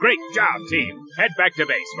Great job, team. Head back to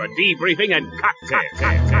base for debriefing and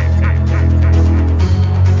cocktails.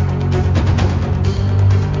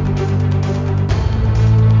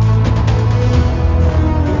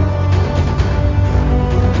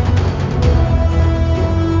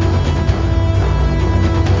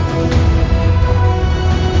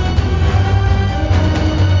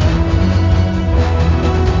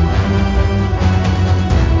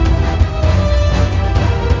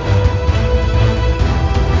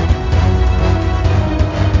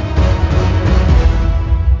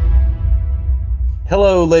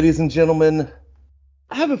 Hello, ladies and gentlemen.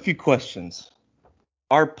 I have a few questions.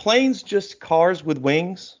 Are planes just cars with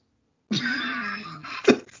wings?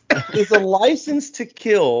 Is a license to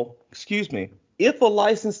kill, if a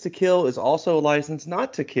license to kill is also a license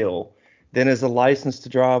not to kill, then is a license to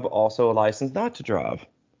drive also a license not to drive?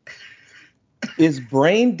 Is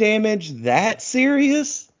brain damage that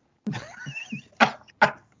serious?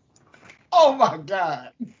 Oh my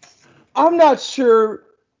God. I'm not sure,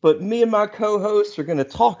 but me and my co-hosts are going to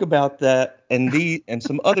talk about that and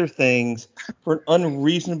some other things for an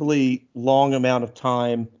unreasonably long amount of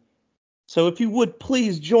time. So if you would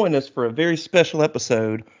please join us for a very special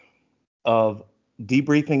episode of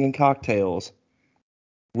Debriefing and Cocktails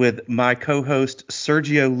with my co-host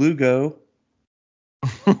Sergio Lugo.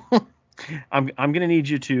 I'm gonna need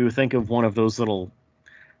you to think of one of those little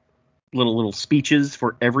speeches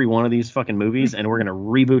for every one of these fucking movies, and we're gonna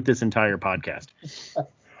reboot this entire podcast.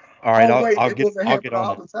 All right, Oh, wait, I'll it get wasn't happening on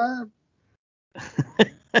all it. the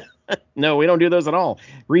time. No, we don't do those at all.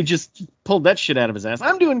 Reed just pulled that shit out of his ass.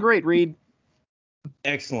 I'm doing great, Reed.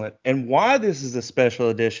 Excellent. And why this is a special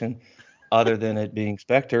edition, other than it being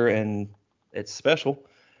Spectre and it's special,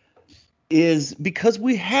 is because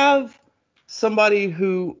we have somebody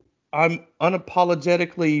who I'm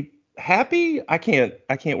unapologetically happy. I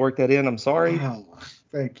can't work that in. I'm sorry. Oh,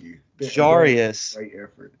 thank you. Jarius Great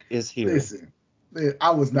effort. is here. Listen, I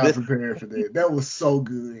was not prepared for that. That was so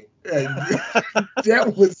good.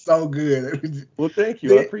 That was so good. Well, thank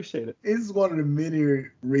you. I appreciate it. It's one of the many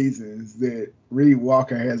reasons that Reed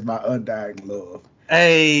Walker has my undying love.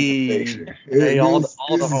 Hey, all the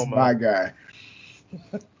This is homo. my guy.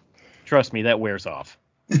 Trust me, that wears off.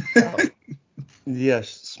 Yes,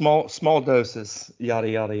 small doses, yada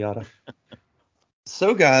yada yada.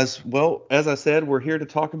 So guys, well, as I said, we're here to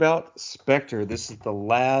talk about Spectre. This is the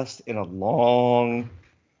last in a long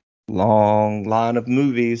line of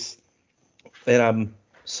movies, and I'm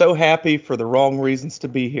so happy for the wrong reasons to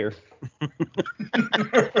be here.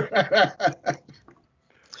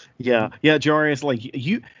 Yeah, Jarius, like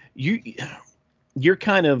you're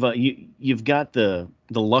kind of you've got the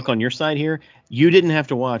luck on your side here. You didn't have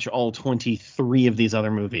to watch all 23 of these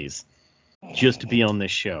other movies just to be on this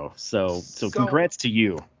show. So congrats to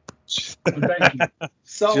you. Thank you.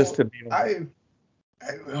 So Just to be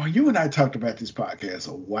you and I talked about this podcast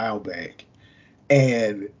a while back,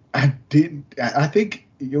 and I think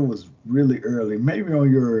it was really early, maybe on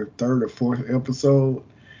your third or fourth episode.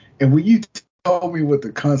 And when you told me what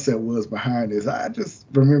the concept was behind this, I just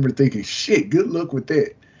remember thinking, shit, good luck with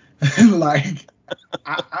that. Like,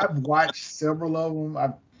 I've watched several of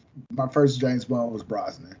them. My first James Bond was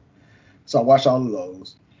Brosnan. So I watched all of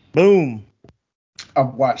those. Boom.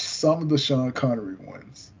 I've watched some of the Sean Connery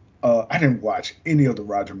ones. I didn't watch any of the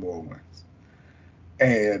Roger Moore ones.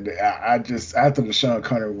 And I just, after the Sean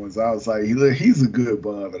Connery ones, I was like, he's a good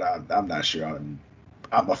Bond, but I'm not sure I'm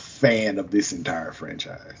a fan of this entire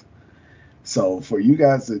franchise. So for you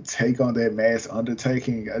guys to take on that mass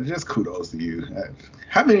undertaking, just kudos to you.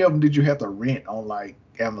 How many of them did you have to rent on like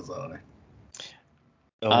Amazon?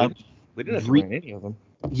 We didn't have to rent any of them.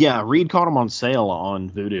 Yeah, Reed caught them on sale on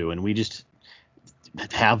Vudu, and we just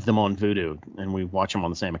have them on Vudu, and we watch them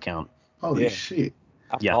on the same account. Holy shit.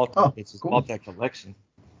 It's cool. bought that collection.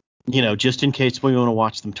 You know, just in case we want to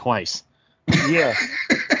watch them twice. Yeah.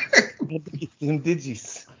 Them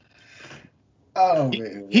digis. Oh,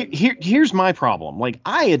 man. Here's my problem. Like,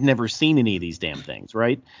 I had never seen any of these damn things,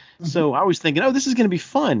 right? So I was thinking, oh, this is going to be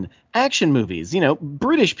fun. Action movies,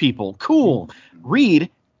 British people, cool.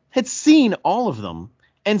 Reed had seen all of them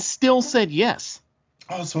and still said yes.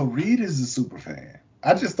 Oh, so Reed is a super fan.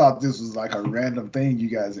 I just thought this was like a random thing you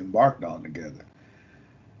guys embarked on together.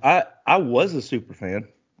 I was a super fan.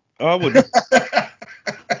 I wouldn't.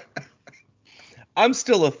 I'm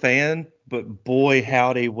still a fan, but boy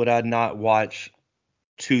howdy would I not watch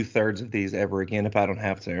 2/3 of these ever again if I don't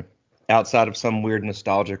have to, outside of some weird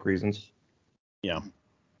nostalgic reasons. Yeah.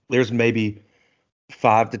 There's maybe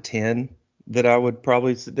 5 to 10 that I would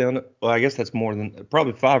probably sit down. Well, I guess that's more than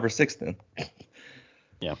probably 5 or 6 then.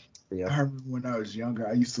 Yeah. Yeah, I remember when I was younger,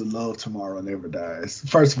 I used to love Tomorrow Never Dies.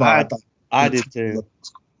 First of all, I thought I the did too. title was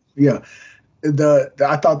cool. Yeah,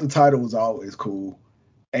 I thought the title was always cool,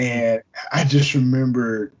 and I just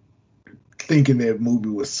remember thinking that movie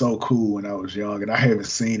was so cool when I was young, and I haven't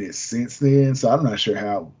seen it since then, so I'm not sure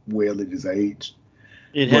how well it has aged.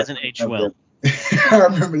 It But hasn't aged well. I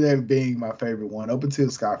remember that being my favorite one up until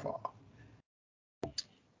Skyfall.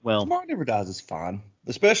 Well, Tomorrow Never Dies is fine,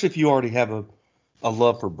 especially if you already have a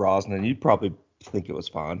love for Brosnan. You'd probably think it was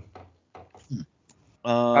fine.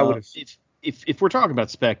 I would have. if we're talking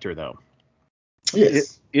about Spectre though,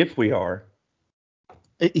 Yes. If we are.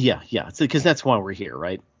 yeah, because that's why we're here,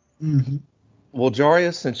 right? Mm-hmm. Well,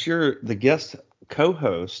 Jarius, since you're the guest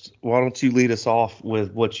co-host, why don't you lead us off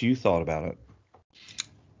with what you thought about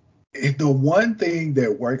it? The one thing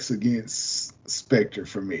that works against Spectre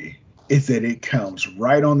for me is that it comes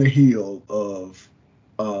right on the heels of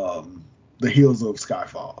Skyfall.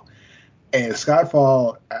 And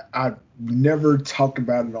Skyfall, I've never talked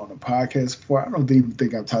about it on a podcast before. I don't even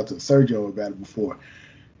think I've talked to Sergio about it before.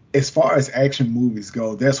 As far as action movies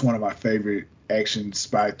go, that's one of my favorite action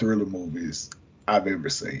spy thriller movies I've ever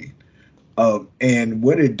seen. And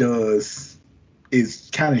what it does is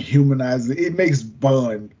kind of humanizes it. It makes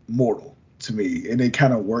Bond mortal to me, and it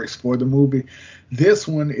kind of works for the movie. This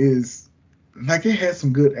one is like it has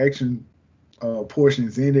some good action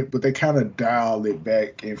portions in it, but they kind of dial it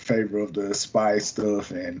back in favor of the spy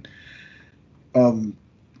stuff and kind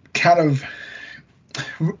of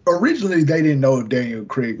originally they didn't know if Daniel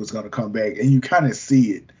Craig was going to come back, and you kind of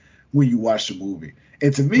see it when you watch the movie.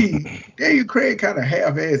 And to me, Daniel Craig kind of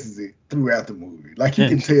half-asses it throughout the movie. Like you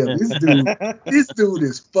can tell this dude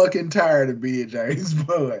is fucking tired of being James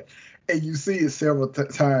Bond, and you see it several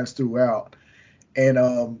times throughout.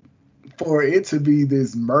 And for it to be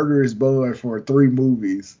this murderous Bond for 3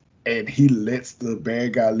 movies, and he lets the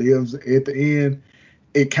bad guy live at the end,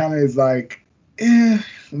 it kind of is like,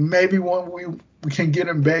 maybe one we can get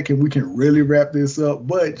him back and we can really wrap this up.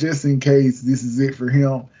 But just in case this is it for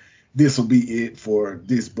him, this will be it for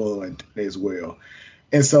this Bond as well.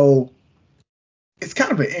 And so it's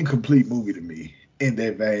kind of an incomplete movie to me in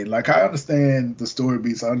that vein. Like I understand the story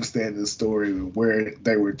beats, I understand the story where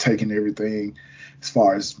they were taking everything as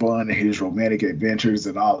far as Bond and his romantic adventures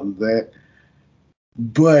and all of that.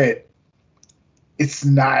 But it's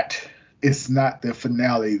not the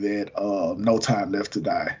finale that No Time Left to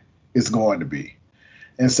Die is going to be.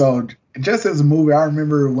 And so just as a movie, I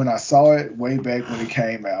remember when I saw it way back when it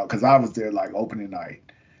came out, because I was there like opening night.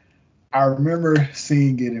 I remember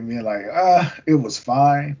seeing it and being like, it was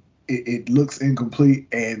fine. It looks incomplete,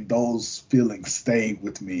 and those feelings stayed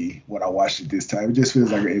with me when I watched it this time. It just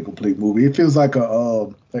feels like an incomplete movie. It feels like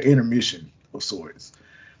an intermission of sorts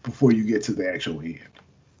before you get to the actual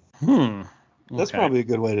end. That's Okay. probably a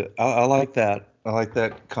good way to. I like that. I like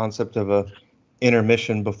that concept of a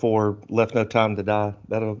intermission before Left No Time to Die.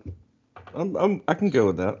 I can go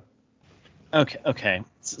with that. Okay.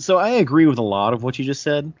 So I agree with a lot of what you just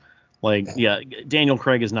said. Like, yeah, Daniel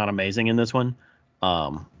Craig is not amazing in this one.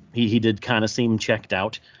 He did kind of seem checked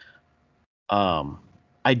out. However,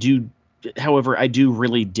 I do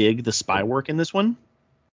really dig the spy work in this one.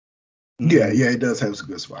 Yeah, it does have some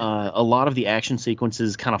good spy. A lot of the action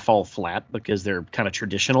sequences kind of fall flat because they're kind of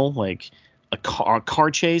traditional. Like a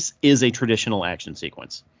car chase is a traditional action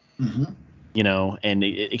sequence. Mm-hmm. You know, and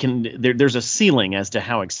it can there's a ceiling as to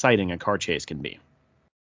how exciting a car chase can be.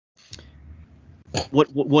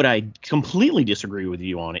 What I completely disagree with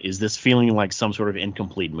you on is this feeling like some sort of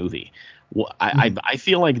incomplete movie. I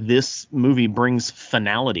feel like this movie brings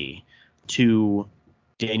finality to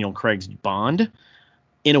Daniel Craig's Bond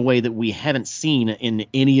in a way that we haven't seen in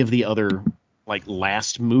any of the other like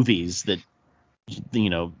last movies that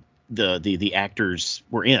the actors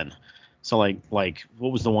were in. So like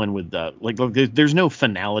what was the one with there's no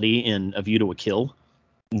finality in A View to a Kill.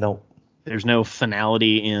 No. There's no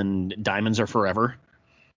finality in Diamonds Are Forever.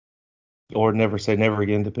 Or Never Say Never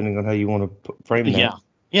Again, depending on how you want to frame that.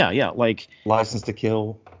 Yeah. Like License to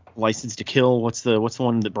Kill. What's the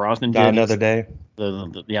one that Brosnan Die did? Another Day.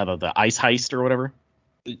 The ice heist or whatever.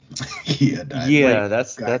 Yeah,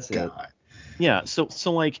 that's it. Yeah,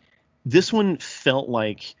 so like this one felt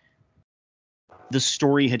like the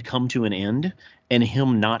story had come to an end, and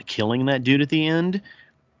him not killing that dude at the end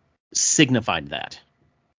signified that.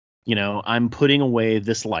 You know, I'm putting away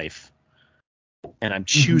this life, and I'm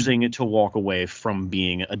choosing to walk away from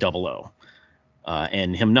being a 00.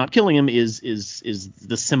 And him not killing him is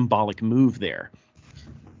the symbolic move there.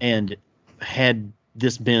 And had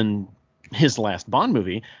this been his last Bond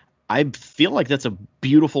movie, I feel like that's a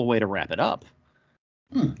beautiful way to wrap it up.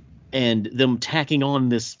 And them tacking on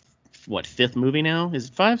this fifth movie now? Is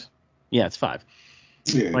it 5? Yeah, it's 5.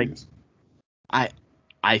 Yeah, it Like, is.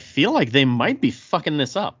 I feel like they might be fucking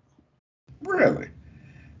this up. Really?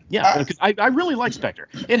 Yeah, because I really like Spectre.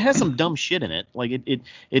 It has some dumb shit in it. Like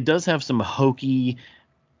it does have some hokey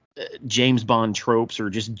James Bond tropes or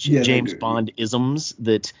just Yeah, they James do. Bond isms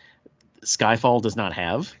that Skyfall does not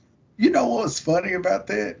have. You know what's funny about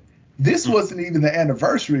that? This Mm. wasn't even the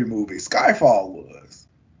anniversary movie. Skyfall was.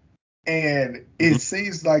 And it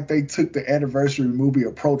seems like they took the anniversary movie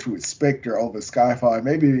approach with Spectre over Skyfall.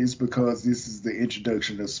 Maybe it's because this is the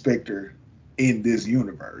introduction of Spectre in this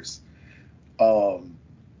universe.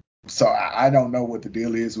 So I don't know what the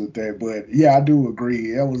deal is with that, but yeah, I do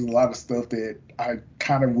agree. There was a lot of stuff that I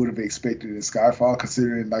kind of would have expected in Skyfall,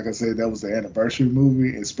 considering, like I said, that was the anniversary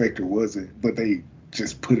movie and Spectre wasn't, but they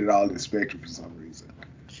just put it all in Spectre for some reason.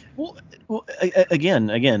 Well,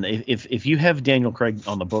 again, if you have Daniel Craig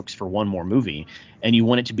on the books for one more movie and you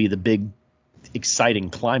want it to be the big,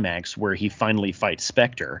 exciting climax where he finally fights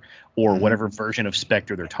Spectre or whatever version of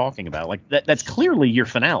Spectre they're talking about, like that's clearly your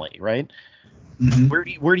finale, right? Mm-hmm.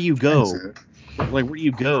 Where do you go? Like, where do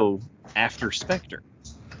you go after Spectre?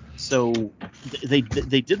 So they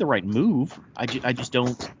did the right move. I just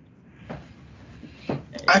don't.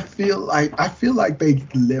 I feel like they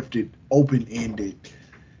left it open ended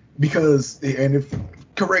because, and if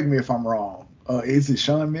correct me if I'm wrong, is it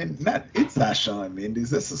Shawn Mendes? It's not Shawn Mendes.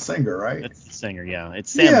 That's a singer, right? That's the singer, yeah.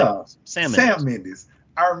 It's Sam Mendes. Sam Mendes.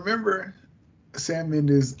 I remember Sam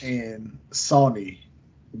Mendes and Sony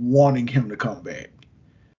wanting him to come back.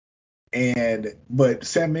 But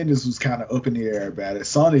Sam Mendes was kind of up in the air about it.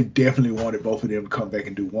 Sony definitely wanted both of them to come back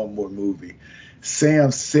and do one more movie.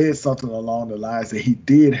 Sam said something along the lines that he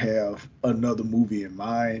did have another movie in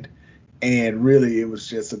mind, and really it was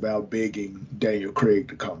just about begging Daniel Craig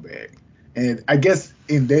to come back. And I guess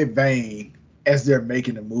in that vein, as they're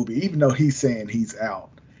making the movie, even though he's saying he's out,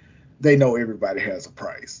 they know everybody has a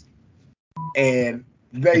price. And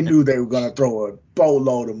they knew they were going to throw a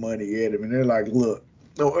boatload of money at him. And they're like, look,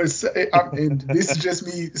 and this is just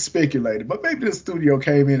me speculating, but maybe the studio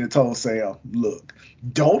came in and told Sam, look,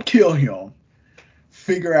 don't kill him.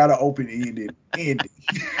 Figure out an open-ended ending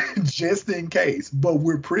just in case. But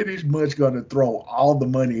we're pretty much going to throw all the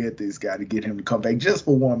money at this guy to get him to come back just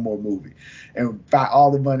for one more movie. And by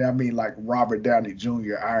all the money, I mean like Robert Downey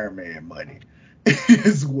Jr. Iron Man money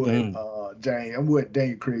is what what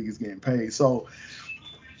Daniel Craig is getting paid. So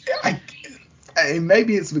and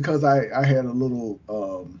maybe it's because I had a little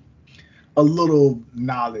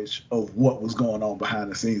knowledge of what was going on behind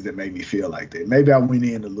the scenes that made me feel like that. Maybe I went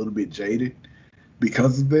in a little bit jaded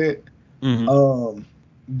because of that. Mm-hmm.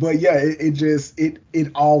 But yeah,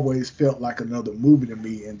 it always felt like another movie to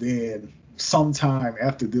me. And then sometime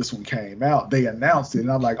after this one came out, they announced it,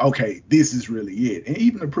 and I'm like, okay, this is really it. And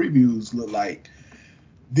even the previews look like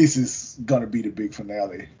this is gonna be the big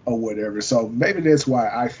finale or whatever. So maybe that's why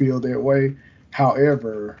I feel that way.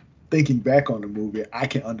 However, thinking back on the movie, I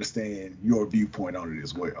can understand your viewpoint on it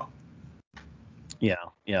as well. Yeah.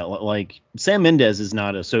 Like Sam Mendes is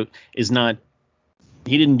not.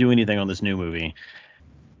 He didn't do anything on this new movie.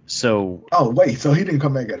 So. Oh wait, so he didn't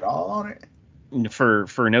come back at all on it? For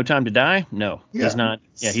No Time to Die? No, Yeah. he's not.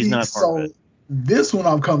 Yeah, he's not part of it. This one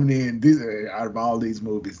I'm coming in. Out of all these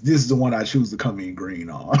movies, this is the one I choose to come in green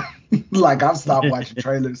on. Like I've stopped watching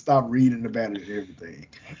trailers, stopped reading about it, and everything.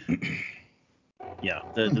 Yeah,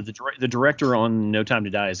 the director on No Time to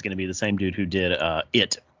Die is going to be the same dude who did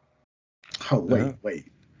It. Oh wait,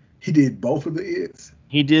 he did both of the It's.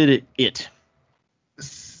 He did It.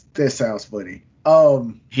 That sounds funny.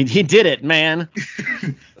 He did it, man.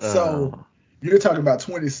 So you're talking about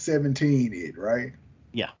 2017 It, right?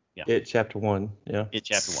 Yeah. It Chapter 1, yeah. It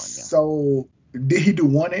Chapter 1, yeah. So did he do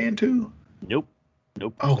 1 and 2? Nope.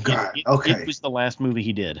 Oh God. Okay. It was the last movie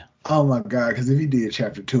he did. Oh my God, because if he did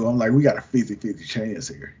Chapter 2, I'm like, we got a 50-50 chance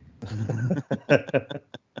here.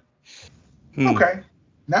 Okay.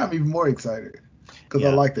 Now I'm even more excited because I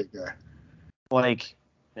like that guy. Like,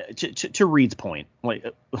 to Reed's point, like,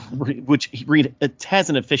 which Reed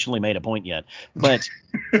hasn't officially made a point yet, but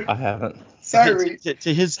I haven't. Sorry.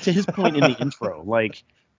 To his point in the intro, like,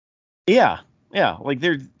 yeah, like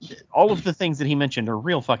all of the things that he mentioned are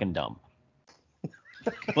real fucking dumb.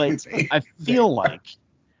 But I feel like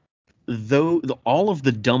all of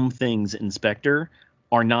the dumb things in Spectre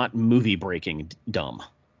are not movie breaking dumb.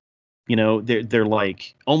 You know, they're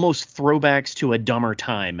like almost throwbacks to a dumber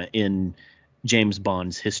time in James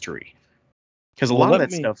Bond's history. Because a lot of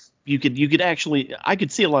that stuff you could actually, I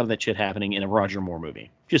could see a lot of that shit happening in a Roger Moore movie.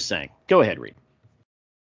 Just saying. Go ahead, Reed.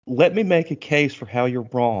 Let me make a case for how you're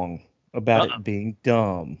wrong about it being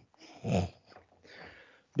dumb.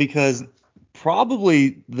 because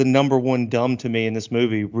probably the number one dumb to me in this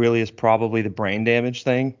movie really is probably the brain damage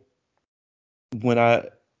thing.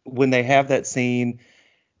 When they have that scene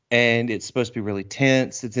and it's supposed to be really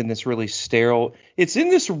tense, it's in this really sterile. It's in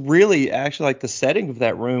this really actually like the setting of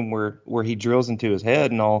that room where he drills into his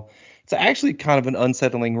head and all. It's actually kind of an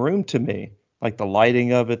unsettling room to me. Like the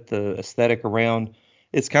lighting of it, the aesthetic around.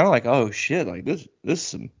 It's kind of like, oh shit, like this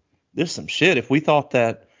is some shit. If we thought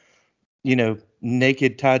that,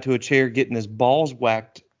 naked tied to a chair getting his balls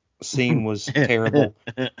whacked scene was terrible,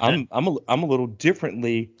 I'm a little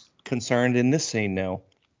differently concerned in this scene now.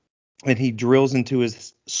 And he drills into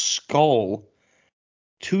his skull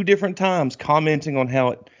 2 different times, commenting on how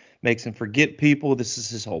it makes him forget people. This is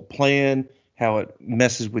his whole plan, how it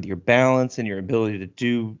messes with your balance and your ability to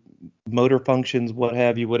do motor functions, what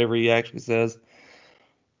have you, whatever he actually says.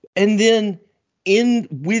 And then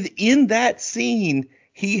within that scene,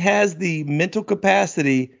 he has the mental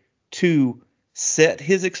capacity to set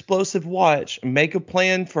his explosive watch, make a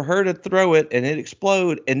plan for her to throw it and it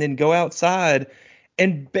explode, and then go outside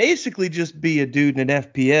and basically just be a dude in an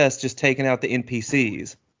FPS just taking out the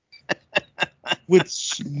NPCs with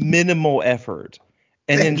minimal effort.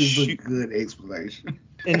 And That then is a shoot good explanation.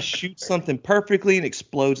 and shoots something perfectly and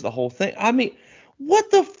explodes the whole thing. I mean,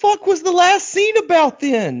 what the fuck was the last scene about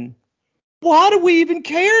then? Why do we even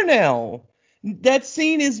care now? That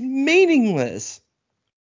scene is meaningless.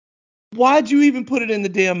 Why'd you even put it in the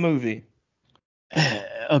damn movie?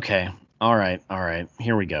 Okay. All right.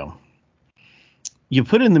 Here we go. You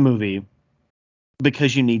put it in the movie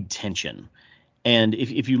because you need tension. And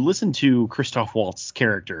if you listen to Christoph Waltz's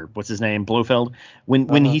character, what's his name, Blofeld,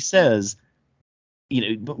 when he says,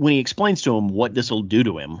 when he explains to him what this will do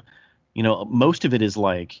to him, most of it is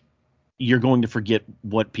like, you're going to forget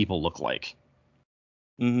what people look like,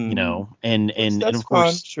 Mm-hmm. and That's of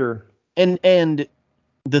course, fine, sure. and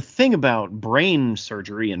the thing about brain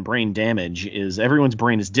surgery and brain damage is everyone's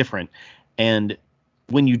brain is different, and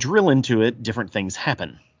when you drill into it, different things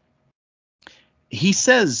happen. He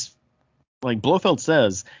says, like Blofeld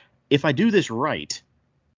says, if I do this right,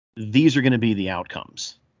 these are going to be the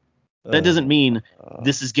outcomes. That doesn't mean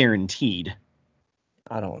this is guaranteed.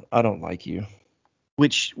 I don't like you.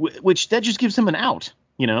 Which that just gives him an out.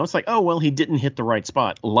 It's like, oh well, he didn't hit the right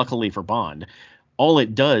spot. Luckily for Bond, all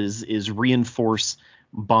it does is reinforce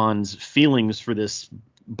Bond's feelings for this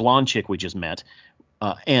blonde chick we just met,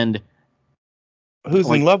 and who's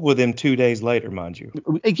like, in love with him 2 days later, mind you.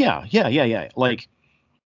 Yeah. Like,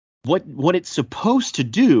 what it's supposed to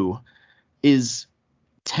do is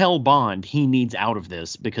tell Bond he needs out of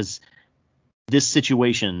this because this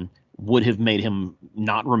situation would have made him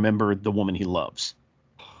not remember the woman he loves.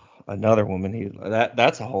 Another woman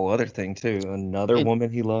that's a whole other thing too. Another woman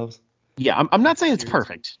he loves. Yeah, I'm not saying it's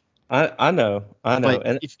perfect. I know. But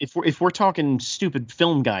And if we're talking stupid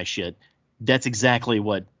film guy shit, that's exactly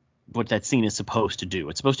what that scene is supposed to do.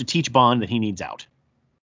 It's supposed to teach Bond that he needs out.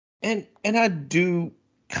 And I do,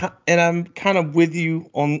 and I'm kind of with you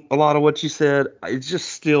on a lot of what you said. It's just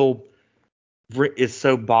still is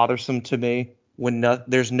so bothersome to me when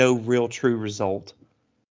there's no real true result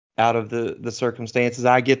out of the circumstances.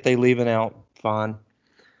 I get they leaving out fine,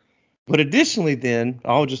 but additionally, then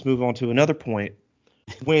I'll just move on to another point.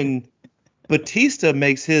 When Batista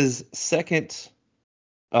makes his second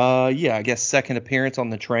appearance on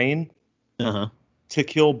the train to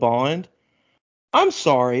kill Bond. I'm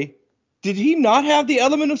sorry. Did he not have the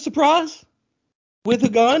element of surprise with a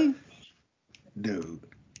gun? Dude.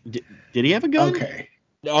 Did he have a gun? Okay.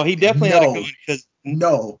 No, he definitely had a gun because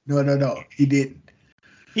No. He didn't.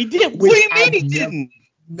 He did. Which What do you mean he didn't?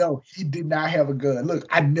 No, he did not have a gun. Look,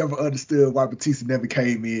 I never understood why Batista never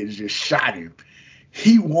came in and just shot him.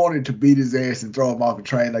 He wanted to beat his ass and throw him off a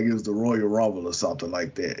train like it was the Royal Rumble or something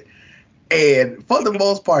like that. And for the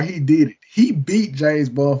most part, he did it. He beat James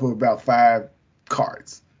Bond for about 5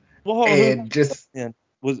 cards. Well, And just did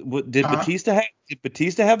Batista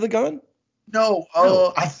have the gun? no,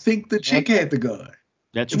 No. I think the chick had the gun.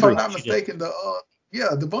 That's If true. I'm not mistaken,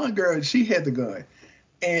 the Bond girl, she had the gun.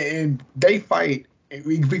 And they fight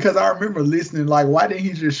because I remember listening, like, why didn't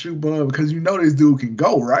he just shoot Bond? Because this dude can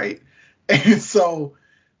go, right? And so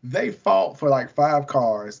they fought for like 5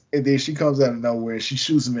 cars, and then she comes out of nowhere and she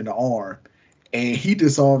shoots him in the arm, and he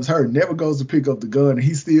disarms her, never goes to pick up the gun, and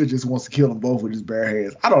he still just wants to kill them both with his bare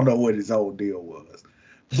hands. I don't know what his whole deal was.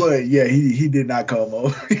 But yeah, he did not come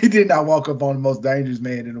over. He did not walk up on the most dangerous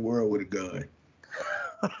man in the world with a gun.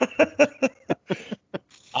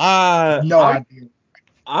 No idea.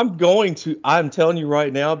 I'm telling you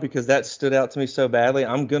right now because that stood out to me so badly.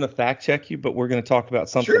 I'm going to fact check you, but we're going to talk about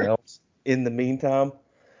something else in the meantime.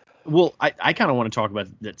 Well, I kind of want to talk about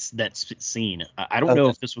that scene. I don't Oh, know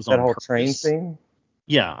if this was that on whole purpose. train scene.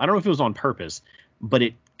 Yeah, I don't know if it was on purpose, but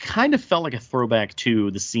it kind of felt like a throwback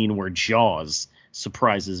to the scene where Jaws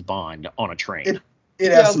surprises Bond on a train. It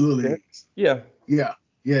Yeah, absolutely is. Yeah. Yeah,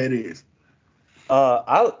 it is.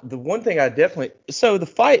 The one thing I definitely so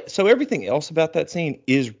everything else about that scene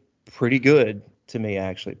is pretty good to me,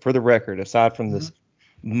 actually, for the record, aside from this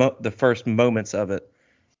the first moments of it.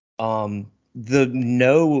 The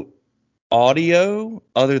no audio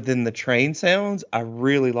other than the train sounds, I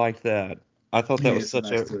really liked that. I thought that Yeah, was it's a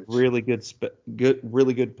such nice a touch. really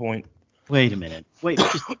really good point. Wait a minute.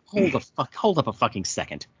 Just hold up a fucking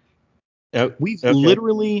second. Oh, We've okay.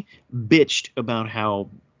 literally bitched about how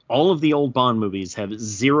all of the old Bond movies have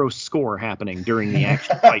zero score happening during the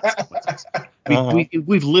action fight sequences.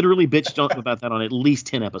 We've literally bitched about that on at least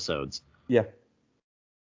 10 episodes. Yeah.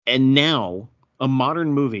 And now a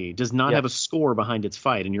modern movie does not Yeah. have a score behind its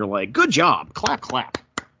fight, and you're like, good job, clap, clap.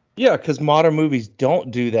 Yeah, because modern movies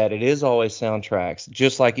don't do that. It is always soundtracks,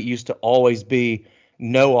 just like it used to always be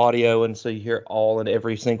no audio, and so you hear all and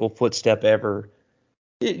every single footstep ever.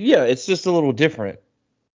 It's just a little different.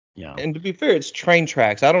 Yeah. And to be fair, it's train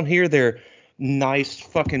tracks. I don't hear their nice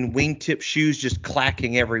fucking wingtip shoes just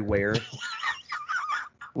clacking everywhere.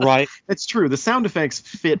 Right? That's true. The sound effects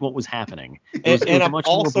fit what was happening. And I'm much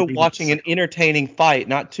more also believable. watching an entertaining fight,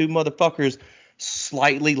 not two motherfuckers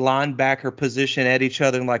slightly linebacker position at each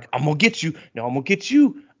other and like, I'm gonna get you. No, I'm gonna get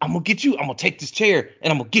you. I'm gonna get you. I'm gonna take this chair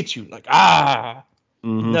and I'm gonna get you. Like,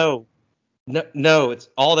 Mhm. No, it's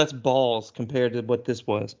all that's balls compared to what this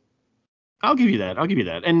was. I'll give you that.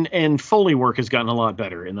 And Foley work has gotten a lot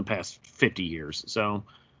better in the past 50 years. So,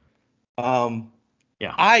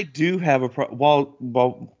 yeah. I do have well,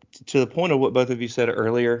 to the point of what both of you said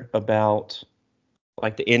earlier about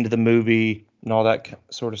like the end of the movie and all that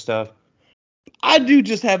sort of stuff. I do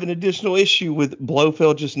just have an additional issue with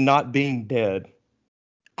Blofeld just not being dead.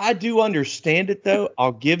 I do understand it though.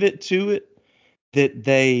 I'll give it to it that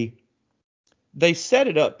they set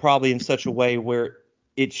it up probably in such a way where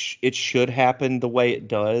it should happen the way it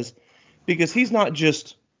does, because he's not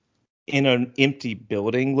just in an empty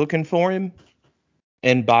building looking for him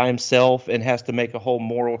and by himself and has to make a whole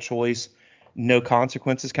moral choice, no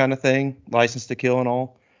consequences kind of thing, license to kill and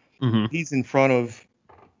all. Mm-hmm. He's in front of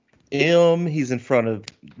he's in front of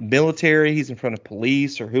military, he's in front of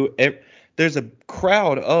police or who. There's a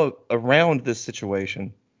crowd around this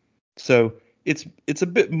situation, so it's a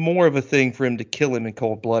bit more of a thing for him to kill him in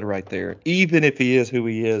cold blood right there, even if he is who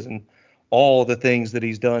he is and all the things that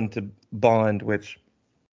he's done to Bond. Which,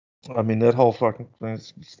 I mean, that whole fucking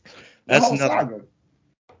that's whole another saga.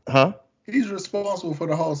 Huh? He's responsible for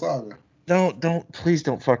the whole saga. Please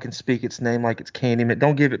don't fucking speak its name like it's Candyman.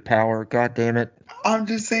 Don't give it power. God damn it. I'm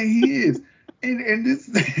just saying he is. And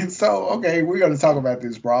this, so okay, we're gonna talk about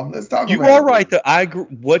this problem. Let's talk You about are it. right, though. I agree.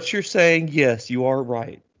 What you're saying, yes, you are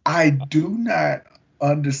right. I do not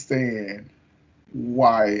understand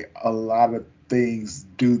why a lot of things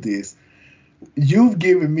do this. You've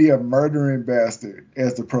given me a murdering bastard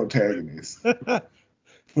as the protagonist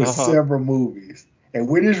for several movies. And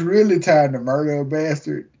when it's really time to murder a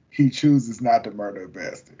bastard, he chooses not to murder a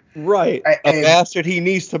bastard. Right. A bastard he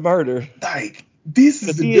needs to murder. Like, this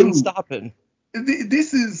is the he dude. Isn't stopping.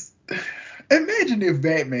 This is. Imagine if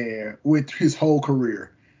Batman, with his whole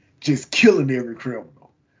career, just killing every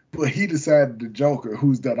criminal, but he decided the Joker,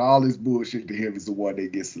 who's done all this bullshit to him, is the one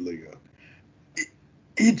that gets to live.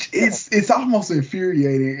 It's almost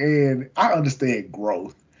infuriating, and I understand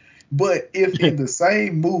growth. But if in the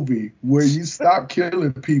same movie where you stop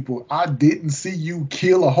killing people, I didn't see you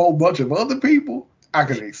kill a whole bunch of other people, I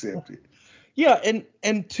could accept it. Yeah,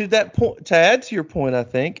 and to that point, to add to your point, I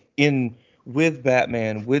think with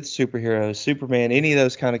Batman, with superheroes, Superman, any of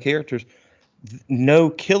those kind of characters, no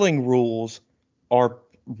killing rules are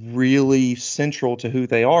really central to who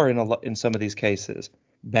they are in some of these cases.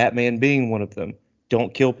 Batman being one of them.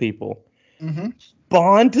 Don't kill people. Mm-hmm.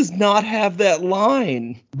 Bond does not have that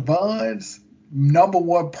line. Bond's number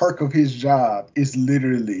one perk of his job is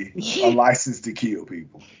literally a license to kill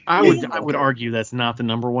people. I would argue that's not the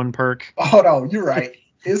number one perk. Oh no, you're right.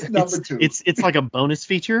 It's number two. It's like a bonus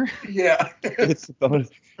feature. Yeah. It's a bonus.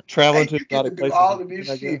 Traveling to you get to do all of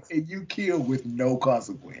this shit and you kill with no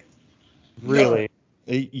consequence. Really?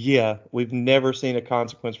 No. Yeah, we've never seen a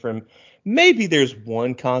consequence from. Maybe there's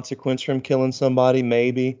one consequence from killing somebody,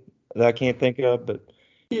 maybe that I can't think of, but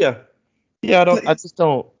yeah, I just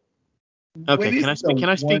don't. Okay, can I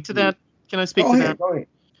speak to that? Can I speak to that? Go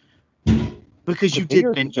ahead. Because you did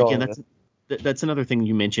mention again. That's another thing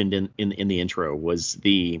you mentioned in the intro was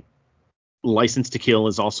the license to kill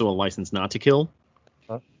is also a license not to kill.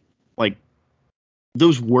 Huh? Like,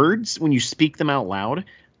 those words, when you speak them out loud,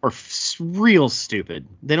 are real stupid.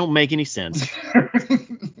 They don't make any sense.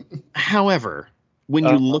 However, when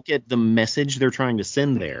you look at the message they're trying to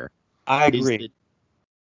send there, I agree.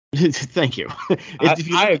 Thank you.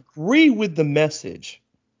 I agree with the message.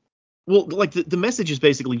 Well, like the message is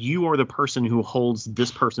basically you are the person who holds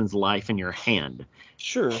this person's life in your hand.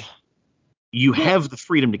 Sure. You have the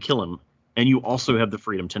freedom to kill him, and you also have the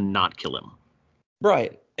freedom to not kill him.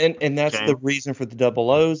 Right. And that's the reason for the double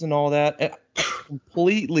O's and all that. And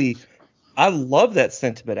completely, I love that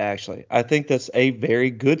sentiment, actually. I think that's a very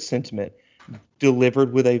good sentiment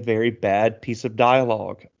delivered with a very bad piece of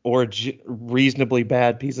dialogue, or a reasonably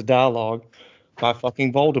bad piece of dialogue by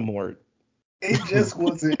fucking Voldemort. It just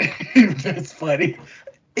wasn't. That's funny.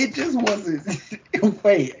 It just wasn't.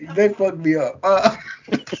 Wait, they fucked me up.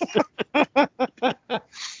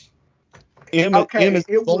 Okay,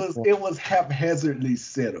 it was haphazardly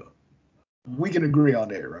set up. We can agree on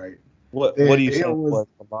that, right? What do you think was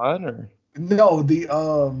the line, or no, the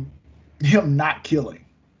him not killing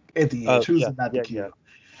at the end, choosing not to kill. Yeah.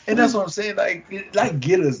 And that's what I'm saying. Like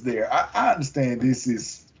get us there. I understand this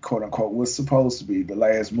is quote unquote what's supposed to be the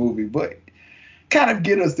last movie, but kind of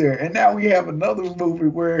get us there. And now we have another movie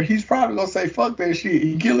where he's probably gonna say fuck that shit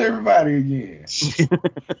and kill everybody again.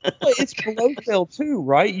 It's Blofeld too,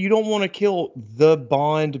 right? You don't want to kill the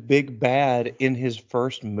Bond big bad in his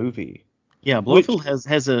first movie. Yeah, Blofeld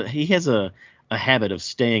has a habit of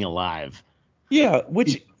staying alive. Yeah,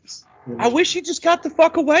 which I wish he just got the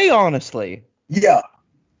fuck away, honestly. Yeah.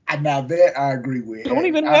 Now that I agree with. Don't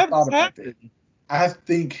even have this happen. I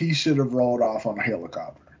think he should have rolled off on a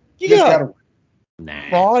helicopter. Yeah.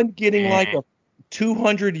 Bond getting like a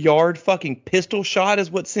 200-yard fucking pistol shot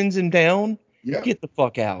is what sends him down. Yeah. Get the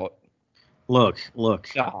fuck out. Look.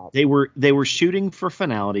 Stop. They were shooting for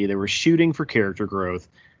finality. They were shooting for character growth.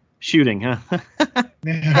 Shooting, huh?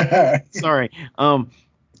 Sorry.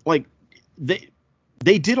 Like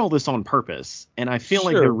they did all this on purpose, and I feel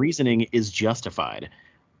like their reasoning is justified.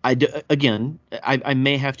 I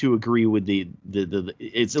may have to agree with the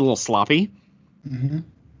it's a little sloppy,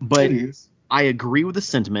 but it is. I agree with the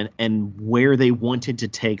sentiment and where they wanted to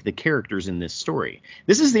take the characters in this story.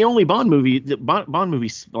 This is the only Bond movie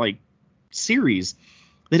like series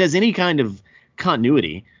that has any kind of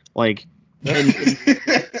continuity, like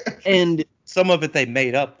and some of it they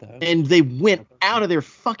made up though. And they went out of their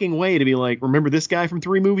fucking way to be like, remember this guy from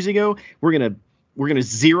 3 movies ago? We're gonna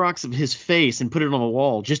Xerox of his face and put it on the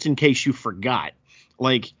wall just in case you forgot.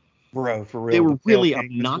 Like, bro, for real. They were really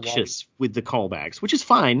obnoxious with the callbacks, which is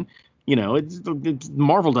fine. You know,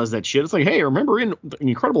 Marvel does that shit. It's like, hey, remember in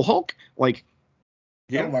Incredible Hulk? Like,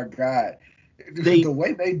 oh my god, the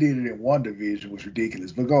way they did it in WandaVision was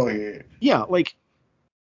ridiculous. But go ahead. Yeah, like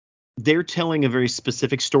they're telling a very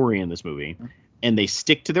specific story in this movie, and they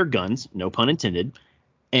stick to their guns, no pun intended.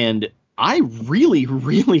 And I really,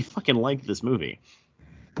 really fucking like this movie.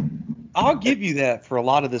 I'll give you that for a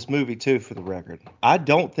lot of this movie too, for the record. I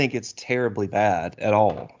don't think it's terribly bad at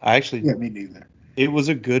all. Yeah, me neither. It was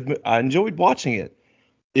I enjoyed watching it.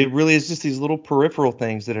 It really is just these little peripheral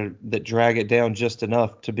things that drag it down just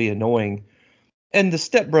enough to be annoying. And the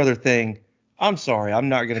stepbrother thing, I'm sorry, I'm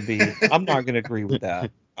not going to agree with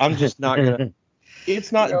that. I'm just not going to.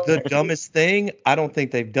 It's not the dumbest thing. I don't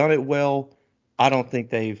think they've done it well. I don't think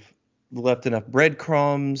they've left enough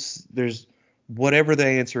breadcrumbs. There's whatever the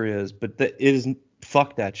answer is, but it is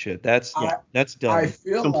fuck that shit. That's dumb. I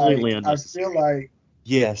feel like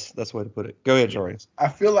yes, that's the way to put it. Go ahead, Jordan. I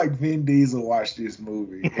feel like Vin Diesel watched this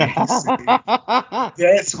movie and he said,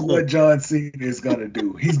 that's what John Cena is gonna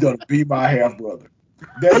do. He's gonna be my half brother.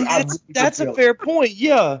 That's a fair point.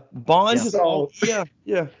 Yeah, Bond.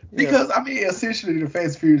 Yeah. Because I mean, essentially, the Fast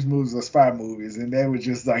and Furious movies are spy movies, and they were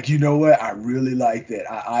just like, you know what? I really like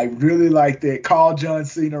that. I really like that. Call John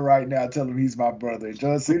Cena right now. Tell him he's my brother. And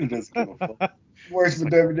John Cena doesn't give a fuck. He works for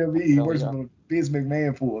WWE. He works for Vince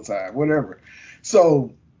McMahon full time. Whatever.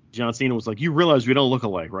 So John Cena was like, you realize we don't look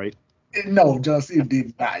alike, right? No, John Cena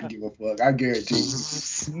did not give a fuck. I guarantee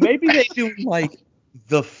you. Maybe they do like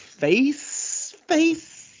the face. I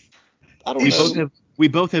don't know. We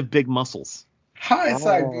both have big muscles.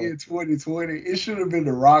 Hindsight being 2020, it should have been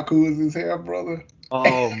The Rock who was his half brother.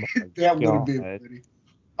 Oh my that would have been funny.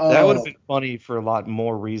 That would have been funny for a lot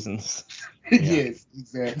more reasons. Yes,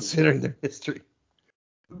 exactly. Considering their history.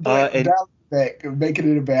 But back,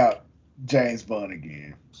 making it about James Bond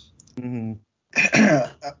again.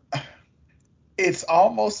 Mm-hmm. It's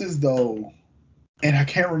almost as though, and I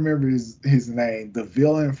can't remember his name, the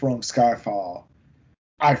villain from Skyfall.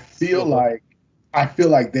 I feel like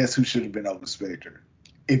that's who should have been over Spectre.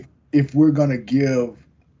 If we're gonna give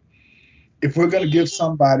if we're gonna give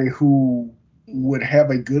somebody who would have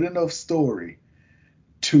a good enough story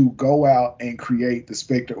to go out and create the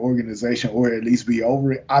Spectre organization, or at least be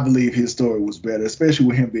over it, I believe his story was better, especially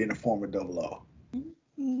with him being a former Double O.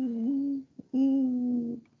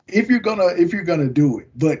 If you're gonna do it,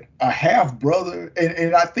 but a half brother,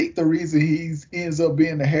 and I think the reason he ends up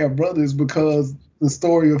being a half brother is because the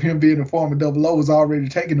story of him being a former Double O was already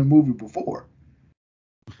taken in the movie before.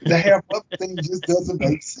 The half brother thing just doesn't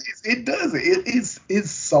make sense. It doesn't.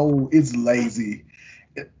 It's lazy.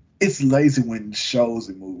 It's lazy when shows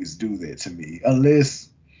and movies do that to me. Unless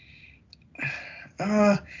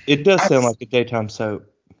It does sound like a daytime soap.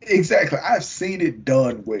 exactly, I've seen it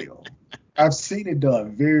done well. I've seen it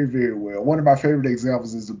done very, very well. One of my favorite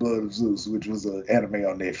examples is The Blood of Zeus, which was an anime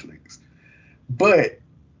on Netflix. But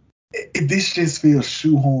this just feels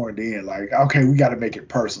shoehorned in. Like, okay, we got to make it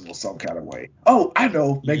personal some kind of way. Oh, I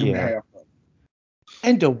know, make him the Yeah. half brother.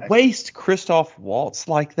 And to waste Christoph Waltz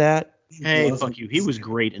like that. Hey, fuck you. He was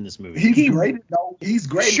great in this movie. He's great. No, he's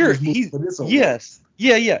great Sure, in this movie, but it's a yes.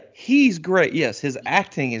 Yeah. He's great. Yes, his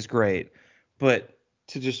acting is great. But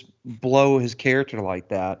to just blow his character like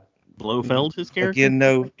that. Blofeld, his character? Again,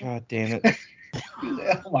 no. God damn it.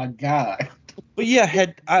 Oh my god. But yeah,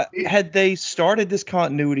 had they started this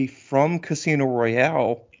continuity from Casino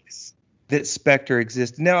Royale, that Spectre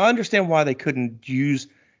existed. Now I understand why they couldn't use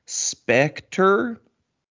Spectre,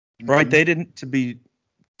 right? They didn't. To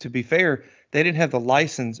be fair, they didn't have the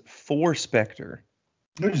license for Spectre.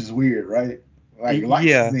 Which is weird, right? Like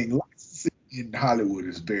Yeah. licensing in Hollywood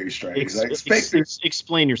is very strange. Like Spectre.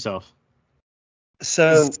 Explain yourself.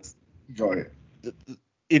 So Go ahead.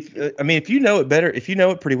 if you know it better, if you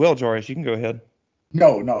know it pretty well, Joris, you can go ahead.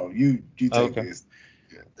 No, you take Okay. this.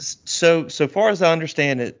 Yeah. So far as I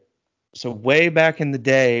understand it, so way back in the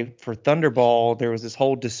day for Thunderball, there was this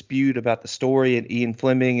whole dispute about the story and Ian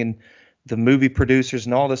Fleming and the movie producers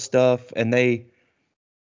and all this stuff, and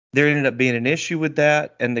there ended up being an issue with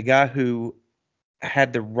that, and the guy who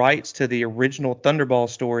had the rights to the original Thunderball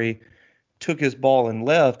story took his ball and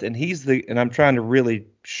left, and and I'm trying to really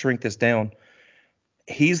shrink this down.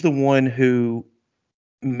 He's the one who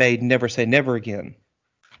made Never Say Never Again.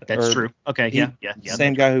 That's true. Okay, yeah.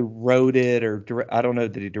 Same guy who wrote it, or I don't know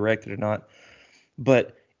that he directed it or not.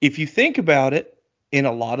 But if you think about it, in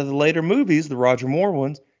a lot of the later movies, the Roger Moore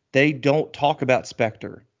ones, they don't talk about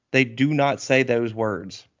Spectre. They do not say those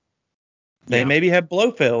words. They maybe have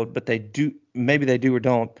Blofeld, but maybe they do or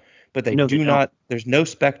don't, but they do not. There's no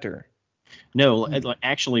Spectre. No,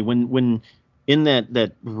 actually, when in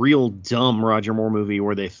that real dumb Roger Moore movie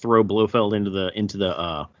where they throw Blofeld into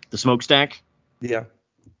the smokestack, Yeah,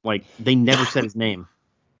 like they never said his name.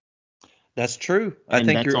 That's true. I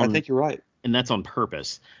think you're right. And that's on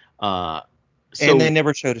purpose. And they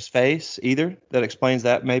never showed his face either. That explains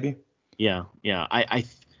that maybe. Yeah.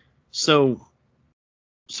 So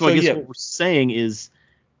I guess what we're saying is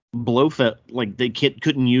Blofeld, like they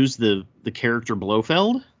couldn't use the character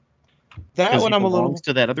Blofeld. That one belongs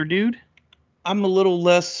to that other dude. I'm a little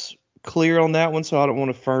less clear on that one, so I don't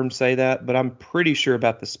want to say that, but I'm pretty sure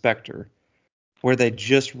about the Spectre, where they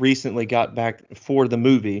just recently got back for the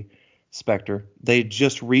movie Spectre. They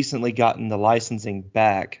just recently gotten the licensing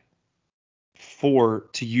back to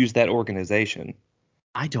use that organization.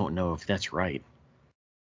 I don't know if that's right.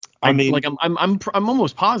 I mean, like I'm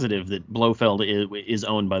almost positive that Blofeld is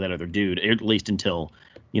owned by that other dude, at least until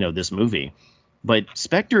this movie. But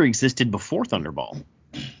Spectre existed before Thunderball.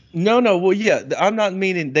 No. Well, yeah, I'm not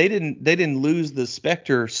meaning they didn't lose the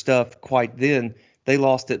Spectre stuff quite then. They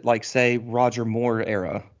lost it like say Roger Moore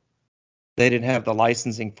era. They didn't have the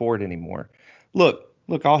licensing for it anymore. Look,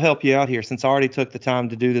 I'll help you out here since I already took the time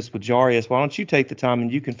to do this with Jarius. Why don't you take the time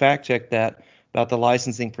and you can fact check that about the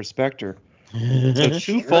licensing for Spectre? So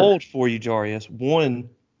twofold for you, Jarius. One,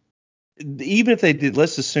 even if they did,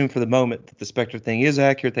 let's assume for the moment that the Spectre thing is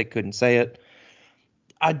accurate, they couldn't say it.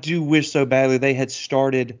 I do wish so badly they had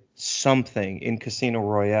started something in Casino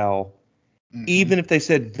Royale. Mm-hmm. Even if they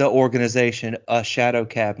said the organization, a shadow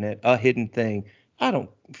cabinet, a hidden thing. I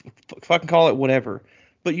don't fucking call it whatever.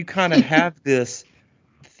 But you kind of have this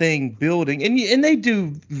thing building. And they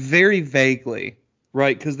do very vaguely,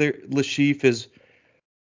 right? Because Lashif is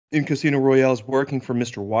in Casino Royale is working for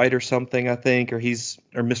Mr. White or something, I think, or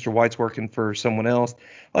Mr. White's working for someone else.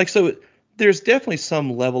 Like, so there's definitely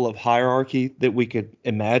some level of hierarchy that we could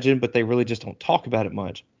imagine, but they really just don't talk about it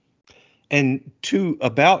much. And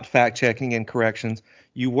about fact checking and corrections,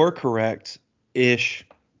 you were correct-ish,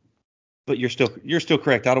 but you're still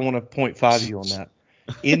correct. I don't want to 0.5 you on that.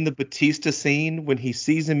 In the Batista scene, when he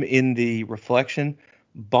sees him in the reflection,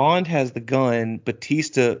 Bond has the gun.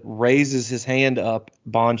 Batista raises his hand up.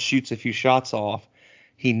 Bond shoots a few shots off.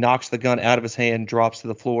 He knocks the gun out of his hand, drops to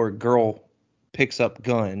the floor. Girl picks up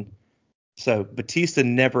gun. So Batista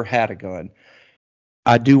never had a gun.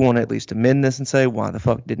 I do want to at least amend this and say, why the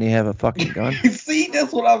fuck didn't he have a fucking gun? See,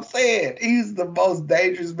 that's what I'm saying. He's the most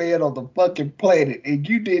dangerous man on the fucking planet, and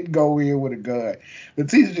you didn't go in with a gun.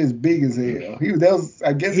 Batista's just big as hell.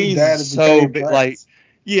 I guess he died He's and so became big. Prince. Like,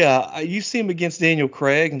 yeah, you see him against Daniel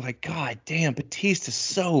Craig, and like, God damn, Batista's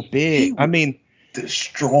so big. I mean,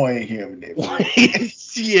 destroying him in that movie.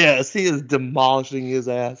 yes, he is demolishing his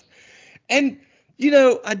ass. And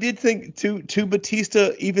I did think to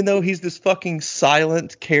Batista, even though he's this fucking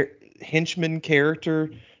silent henchman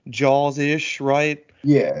character, Jaws-ish, right?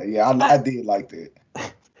 Yeah, I did like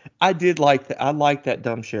that. I did like that. I like that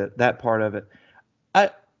dumb shit, that part of it.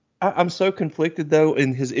 I'm so conflicted though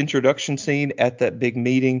in his introduction scene at that big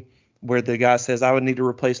meeting where the guy says, I would need to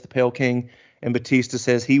replace the Pale King, and Batista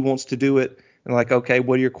says he wants to do it. And like, okay,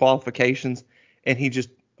 what are your qualifications? And he just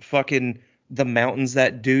fucking the mountains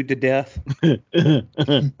that dude to death.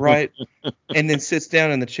 Right? And then sits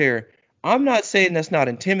down in the chair. I'm not saying that's not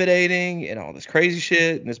intimidating and all this crazy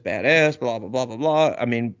shit and it's badass, blah, blah, blah, blah, blah. I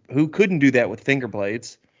mean, who couldn't do that with finger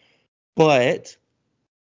blades? But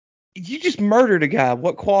you just murdered a guy.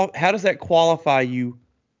 How does that qualify you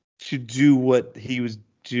to do what he was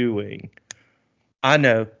doing? I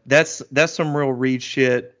know that's some real Reed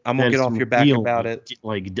shit. I'm gonna That get is off some your back real, about it.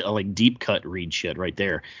 Like deep cut Reed shit right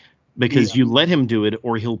there. Because you let him do it,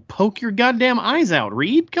 or he'll poke your goddamn eyes out.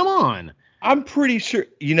 Reed, come on. I'm pretty sure.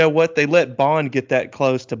 You know what? They let Bond get that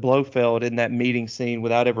close to Blofeld in that meeting scene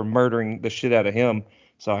without ever murdering the shit out of him.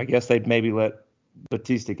 So I guess they'd maybe let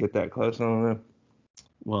Batista get that close. I don't know.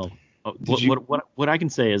 Well, what I can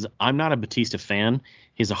say is I'm not a Batista fan.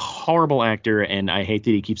 He's a horrible actor, and I hate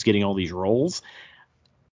that he keeps getting all these roles.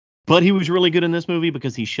 But he was really good in this movie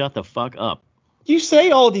because he shut the fuck up. You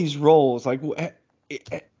say all these roles, like,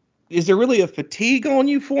 is there really a fatigue on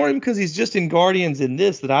you for him? Because he's just in Guardians in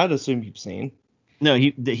this that I'd assume you've seen. No,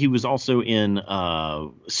 he was also in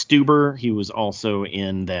Stuber. He was also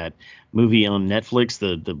in that movie on Netflix,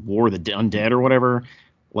 the War of the Undead or whatever.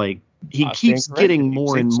 Like, he keeps getting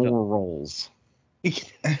more and more roles.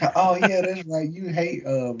 Oh yeah, that's right. You hate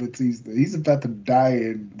Batista. He's about to die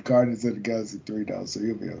in Guardians of the Galaxy 3 though, so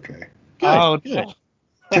he'll be okay. Good.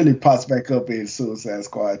 Till he pops back up in Suicide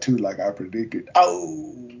Squad 2 like I predicted.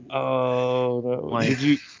 Oh no. Like,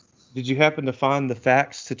 did you happen to find the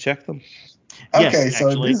facts to check them? Okay, yes, so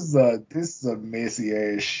actually. this is a messy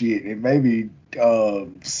ass shit, and maybe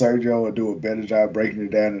Sergio will do a better job breaking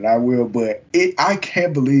it down than I will. But I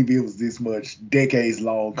can't believe it was this much decades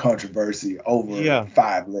long controversy over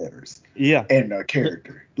 5 letters. Yeah, and a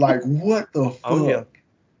character. Like what the fuck? Oh yeah.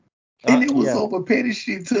 And it was over petty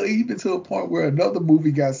shit even to a point where another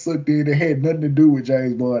movie got sucked in that had nothing to do with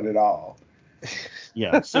James Bond at all.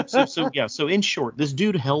 Yeah. So in short, this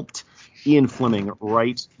dude helped Ian Fleming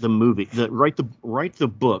write the movie, write the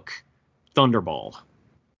book Thunderball.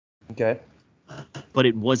 Okay. But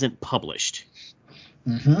it wasn't published.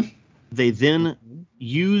 Mm-hmm. They then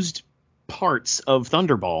used parts of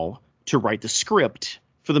Thunderball to write the script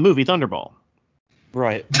for the movie Thunderball.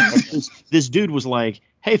 Right. This dude was like,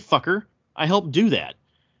 "Hey, fucker, I helped do that."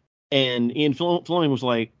 And Ian Fleming was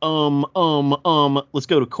like, let's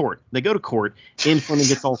go to court. They go to court. Ian Fleming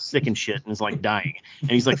gets all sick and shit and is like dying.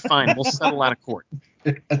 And he's like, fine, we'll settle out of court.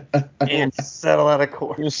 And settle out of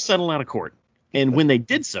court. We'll settle out of court. And when they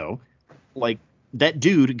did so, like, that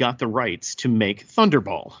dude got the rights to make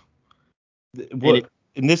Thunderball. And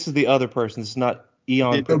this is the other person. This is not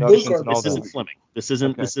Eon Productions and all that. This isn't Fleming. This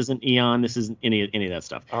isn't Eon. This isn't any of that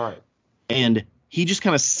stuff. All right. And he just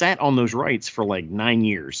kind of sat on those rights for like 9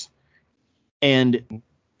 years. And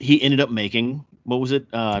he ended up making, what was it?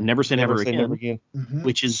 Never Say Never Again. Mm-hmm.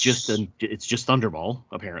 Which is just Thunderball,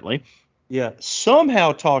 apparently. Yeah.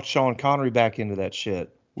 Somehow talked Sean Connery back into that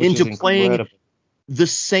shit. Into playing the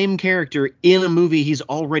same character in a movie he's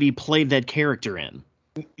already played that character in.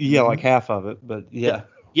 Yeah, like half of it, but yeah.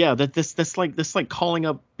 Yeah, that's like calling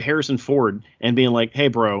up Harrison Ford and being like, "Hey,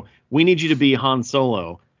 bro, we need you to be Han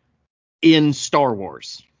Solo in Star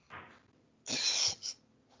Wars.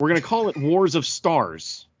 We're gonna call it Wars of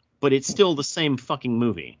Stars, but it's still the same fucking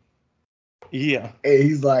movie." Yeah. And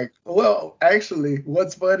he's like, well, actually,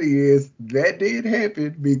 what's funny is that did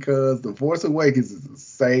happen because The Force Awakens is the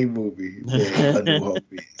same movie that A New Hope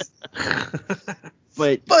is.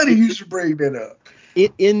 But funny you should bring that up.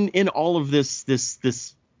 In all of this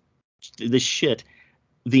shit,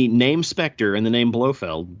 the name Spectre and the name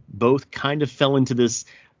Blofeld both kind of fell into this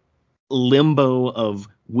limbo of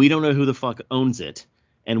we don't know who the fuck owns it.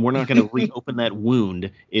 and we're not going to reopen that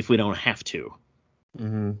wound if we don't have to.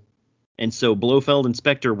 Mm-hmm. And so Blofeld and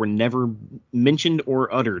Spectre were never mentioned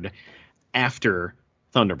or uttered after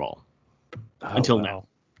Thunderball until now.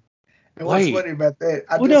 And what's Wait. funny about that?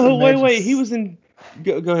 Wait. He was in.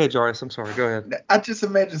 Go ahead, Jarvis. I'm sorry. Go ahead. I just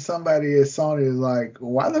imagine somebody at Sony is like,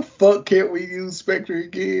 why the fuck can't we use Spectre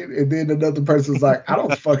again? And then another person's like, I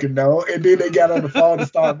don't fucking know. And then they got on the phone and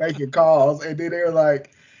started making calls. And then they were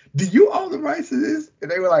like, do you own the rights to this?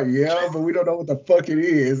 And they were like, yeah, but we don't know what the fuck it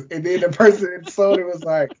is. And then the person at Sony was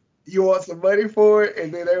like, you want some money for it?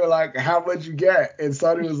 And then they were like, how much you got? And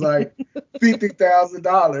Sony was like,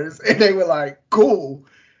 $50,000. And they were like, cool.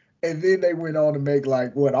 And then they went on to make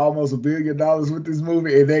like almost $1 billion with this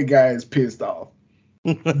movie, and that guy is pissed off.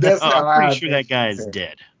 That's how I'm pretty sure that guy is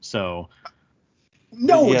dead. So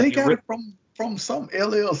no, they got it from some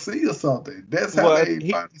LLC or something. That's how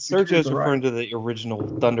they finally secured Sergio's the referring right. to the original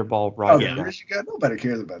Thunderball Oh, writer. the rich guy. Nobody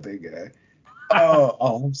cares about that guy.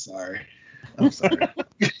 Oh, I'm sorry. Okay,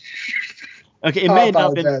 it may not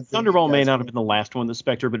have been Thunderball may not have been the last one, the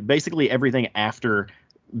Spectre, but basically everything after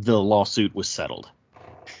the lawsuit was settled.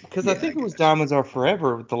 Because I think it was Diamonds Are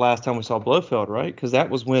Forever the last time we saw Blofeld, right? Because that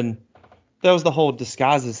was the whole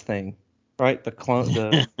disguises thing, right? The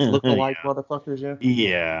look-alike motherfuckers, yeah.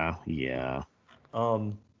 Yeah.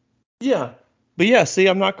 Yeah. But yeah, see,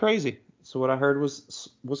 I'm not crazy. So what I heard was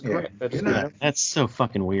correct. That's so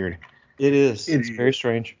fucking weird. It is. It's very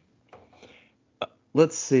strange.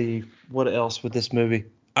 Let's see what else with this movie.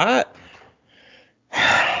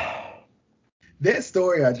 That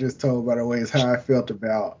story I just told, by the way, is how I felt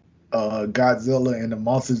about Godzilla and the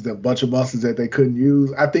monsters, the bunch of monsters that they couldn't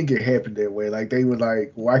use. I think it happened that way. Like, they were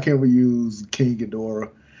like, why can't we use King Ghidorah?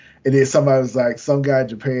 And then somebody was like, some guy in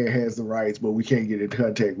Japan has the rights, but we can't get in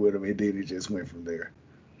contact with him. And then it just went from there.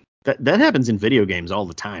 That happens in video games all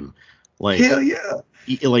the time. Like, hell yeah.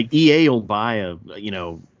 Like EA will buy an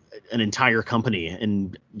entire company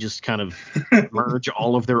and just kind of merge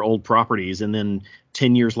all of their old properties, and then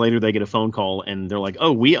 10 years later they get a phone call and they're like,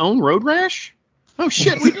 oh, we own Road Rash? Oh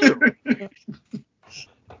shit, we do.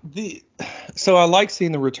 So I like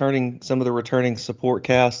seeing some of the returning support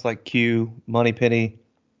cast, like Q, Moneypenny,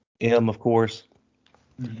 M, of course.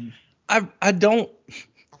 Mm-hmm. I don't,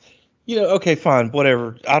 okay, fine,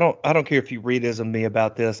 whatever. I don't care if you read as me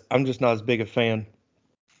about this. I'm just not as big a fan.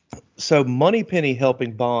 So Moneypenny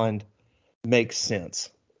helping Bond makes sense.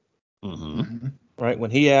 Mm-hmm. Right?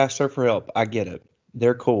 When he asks her for help, I get it.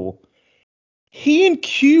 They're cool. He and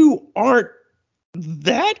Q aren't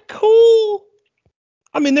that cool.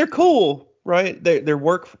 I mean, they're cool, right? They're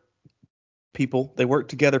work people. They work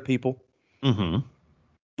together people. Mm-hmm.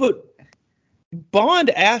 But Bond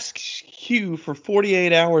asks Q for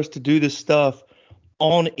 48 hours to do this stuff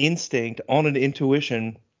on instinct, on an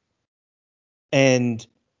intuition. And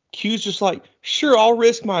Q's just like, sure, I'll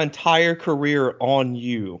risk my entire career on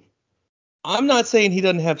you. I'm not saying he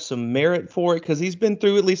doesn't have some merit for it, because he's been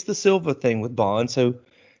through at least the Silva thing with Bond. So,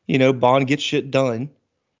 Bond gets shit done.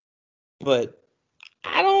 But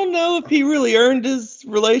I don't know if he really earned his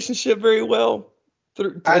relationship very well.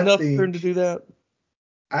 Enough for him to do that.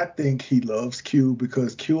 I think he loves Q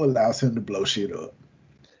because Q allows him to blow shit up.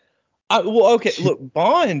 Okay, look,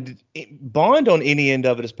 Bond on any end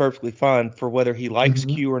of it is perfectly fine, for whether he likes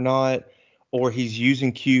Q or not, or he's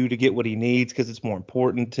using Q to get what he needs because it's more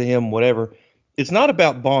important to him, whatever. It's not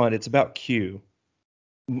about Bond, it's about Q.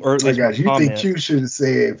 Or at least you think Q should have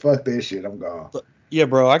said, fuck that shit, I'm gone. Yeah,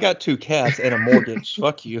 bro, I got 2 cats and a mortgage.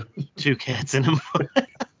 Fuck you. 2 cats and a mortgage.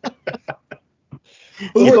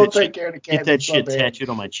 Who's going to take care of the cats? Get that shit tattooed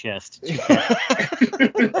on my chest.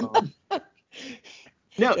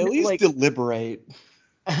 No, at least deliberate.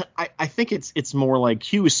 I think it's more like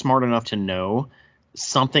Q is smart enough to know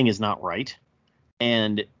something is not right,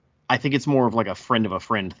 and I think it's more of like a friend of a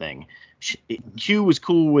friend thing. Q was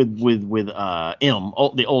cool with M,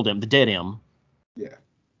 the old M, the dead M. Yeah.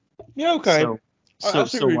 Yeah. Okay.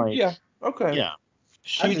 So like. Yeah. Okay. Yeah.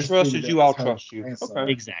 She trusted you, I'll trust you.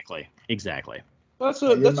 Okay. Exactly. That's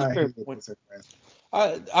a fair point.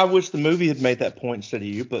 I wish the movie had made that point instead of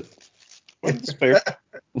you, but it's fair.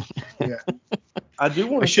 Yeah. I do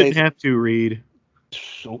want to say. I shouldn't have to read.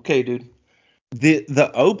 Okay, dude.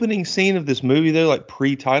 The opening scene of this movie, though, like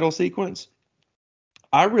pre-title sequence,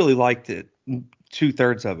 I really liked it.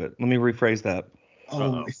 2/3 of it. Let me rephrase that.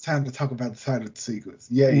 Oh, it's time to talk about the title sequence.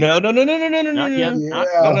 Yeah. No. Not yet.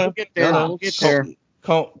 Yeah. We'll get there. We'll get there.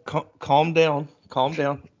 Calm down. Calm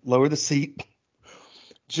down. Lower the seat.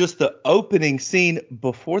 Just the opening scene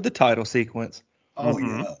before the title sequence. Oh,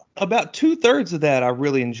 yeah. About 2/3 of that I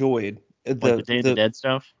really enjoyed. Like the Day of the Dead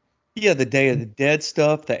stuff? Yeah, the Day of the Dead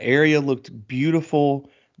stuff. The area looked beautiful.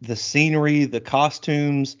 The scenery, the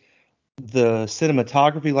costumes, the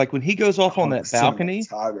cinematography. Like when he goes off on Oh, the that balcony.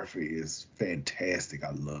 cinematography is fantastic.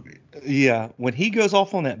 I love it. Yeah, when he goes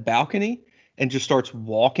off on that balcony and just starts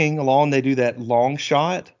walking along, they do that long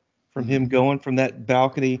shot from him Mhm. going from that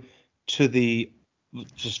balcony to the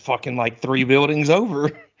just fucking like 3 buildings over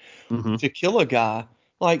Hmm. to kill a guy.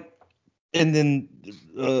 Like, and then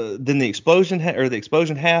the explosion or the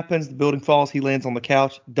explosion happens, the building falls, he lands on the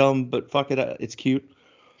couch. Dumb, but fuck it, it's cute.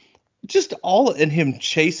 Just all and him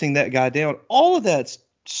chasing that guy down. All of that's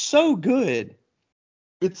so good.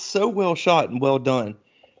 It's so well shot and well done.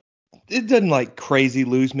 It doesn't like crazy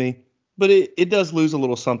lose me, but it does lose a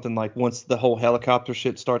little something like once the whole helicopter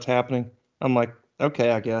shit starts happening. I'm like,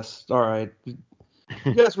 okay, I guess. All right.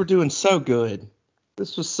 You guys were doing so good.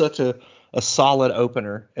 This was such a solid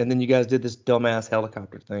opener, and then you guys did this dumbass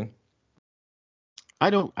helicopter thing. I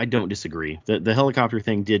don't disagree. The helicopter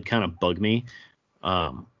thing did kind of bug me,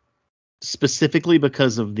 um, specifically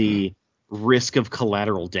because of the risk of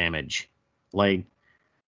collateral damage. Like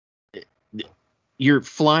you're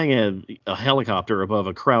flying a helicopter above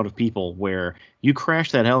a crowd of people where you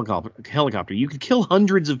crash that helicopter, you could kill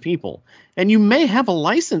hundreds of people, and you may have a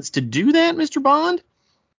license to do that, Mr. Bond.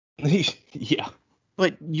 Yeah.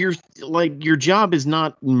 But your job is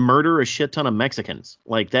not murder a shit ton of Mexicans.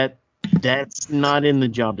 Like that's not in the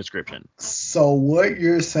job description. So what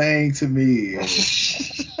you're saying to me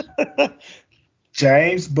is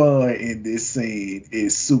James Bond in this scene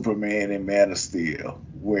is Superman in Man of Steel,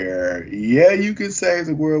 where yeah, you can save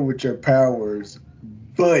the world with your powers,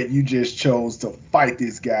 but you just chose to fight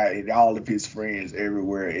this guy and all of his friends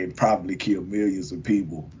everywhere and probably kill millions of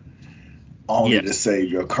people only to Yes. save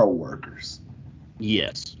your coworkers.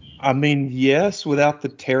 Yes. I mean, yes, without the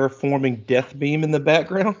terraforming death beam in the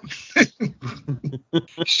background.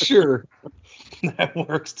 Sure. That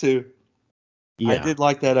works too. I Yeah. did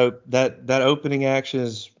like that opening action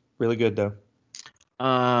is really good though.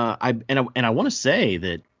 I want to say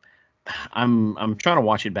that I'm trying to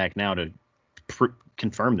watch it back now to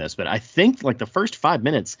confirm this, but I think like the first 5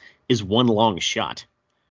 minutes is one long shot.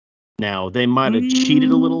 Now they might have cheated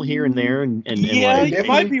a little here and there, and Yeah, They like you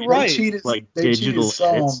might definitely be right. they cheated digital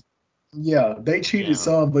some. edits. Yeah, they cheated Yeah.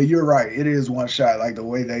 some, but you're right. It is one shot, like the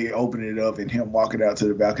way they open it up and him walking out to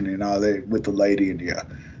the balcony and all that with the lady, and The yeah,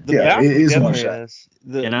 it balcony is one definitely shot. is.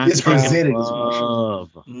 And I The It's fucking crowd. presented as one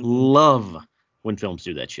shot. Mhm. love when films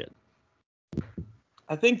do that shit.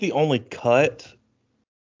 I think the only cut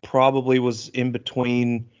probably was in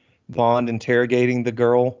between Bond interrogating the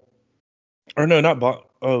girl. Or no, not Bond.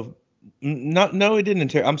 Oh, not no, it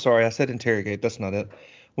didn't I'm sorry, I said interrogate. That's not it.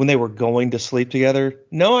 When they were going to sleep together.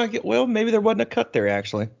 No, well, maybe there wasn't a cut there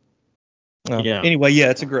actually. Yeah. Anyway, yeah,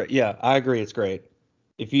 it's a great. Yeah, I agree. It's great.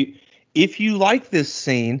 If you if you like this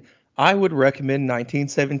scene, I would recommend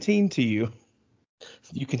 1917 to you.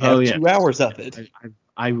 You can Oh have yeah. 2 hours of it.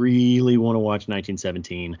 I really want to watch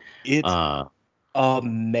 1917. It's Uh,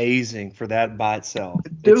 amazing for that by itself.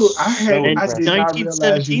 It's Dude, so and I did impressive. not realize you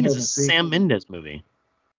 1917 is a haven't seen Sam Mendes movie.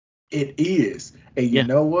 it. Is, and you Yeah.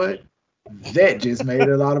 know what? That just made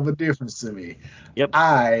a lot of a difference to me. Yep.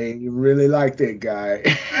 I really like that guy.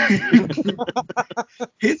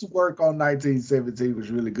 His work on 1917 was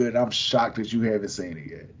really good. I'm shocked that you haven't seen it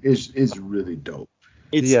yet. It's really dope.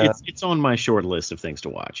 It's Yeah, it's it's on my short list of things to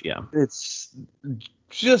watch. Yeah. it's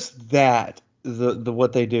just that the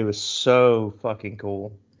what they do is so fucking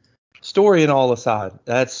cool. Story and all aside,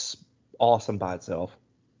 that's awesome by itself.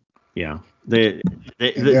 Yeah. They they And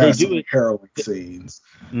they, there they are do some it. harrowing scenes.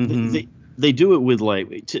 They, Hmm. they they do it with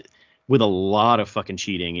with a lot of fucking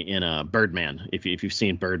cheating in Birdman. If you've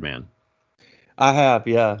seen Birdman. I have,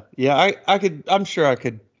 yeah, yeah. I could. I'm sure I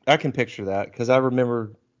could. I can picture that because I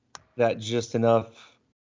remember that just enough.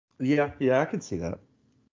 Yeah, yeah, I could see that.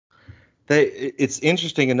 It's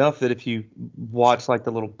interesting enough that if you watch like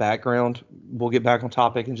the little background, we'll get back on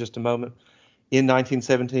topic in just a moment. In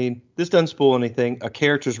 1917, this doesn't spoil anything. A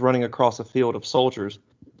character's running across a field of soldiers,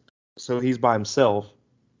 so he's by himself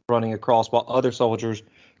running across while other soldiers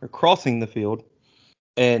are crossing the field,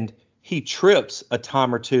 and he trips a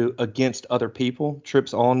time or two against other people,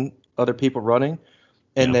 trips on other people running,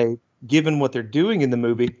 and Yeah. they, given what they're doing in the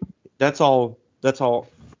movie, that's all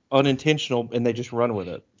unintentional, and they just run with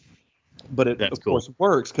it. But it That's of cool. course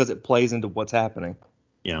works because it plays into what's happening.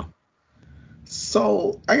 Yeah.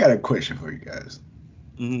 So I got a question for you guys.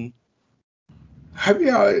 Hmm. Have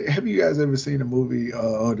you guys ever seen a movie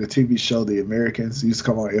or the TV show The Americans? It used to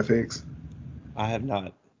come on FX. I have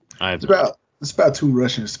not. I have not. It's about two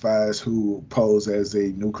Russian spies who pose as a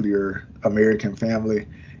nuclear American family,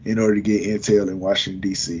 in order to get intel in Washington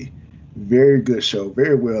D.C. Very good show,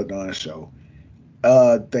 very well done show.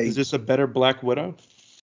 Is this a better Black Widow?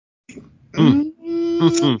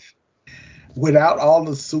 Mm, without all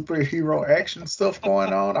the superhero action stuff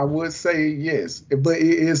going on, I would say yes. But it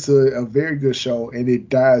is a very good show, and it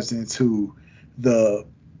dives into the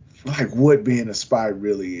like what being a spy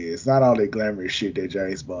really is. Not all that glamorous shit that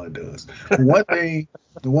James Bond does. The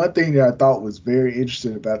one thing that I thought was very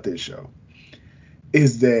interesting about this show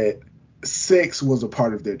is that sex was a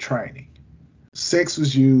part of their training. Sex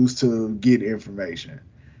was used to get information.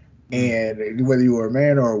 And whether you were a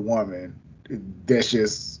man or a woman, that's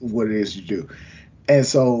just what it is you do. And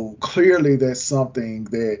so clearly that's something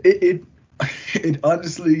that it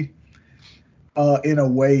honestly in a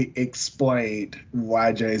way explained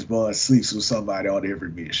why James Bond sleeps with somebody on every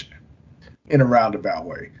mission in a roundabout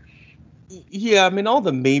way. Yeah, I mean, all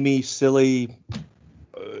the memey, silly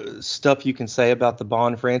stuff you can say about the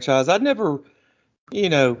Bond franchise, I never, you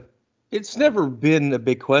know, it's never been a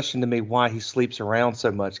big question to me why he sleeps around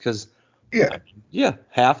so much. Because, Yeah. yeah,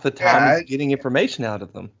 half the time Yeah, he's getting information out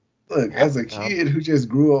of them. Look, Half as a the time. kid who just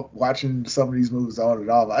grew up watching some of these movies on and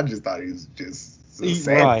off, I just thought he was just a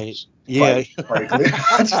savage. Right. Yeah. Quite frankly,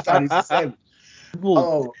 I just thought he was a savage.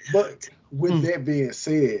 Well, But with that being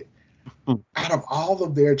said, out of all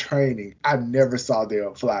of their training, I never saw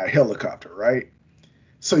them fly a helicopter, right?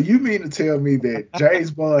 So you mean to tell me that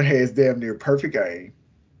James Bond has damn near perfect aim?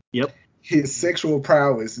 Yep. His sexual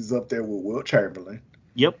prowess is up there with Wilt Chamberlain.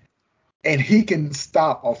 Yep. And he can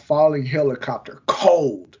stop a falling helicopter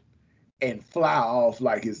cold and fly off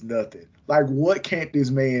like it's nothing. Like, what can't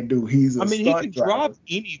this man do? He's a I mean, he stunt can driver. drive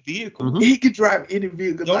any vehicle. He can drive any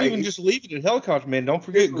vehicle. Don't like, even just leave it at helicopter, man. Don't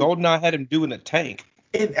forget, Dude. GoldenEye had him doing a tank.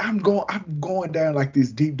 And I'm going down like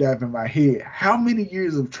this deep dive in my head. How many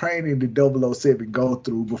years of training did 007 go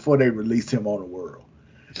through before they released him on the world?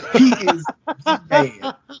 He is the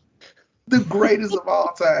man, the greatest of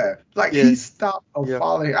all time. Like, Yeah. he stopped a Yeah.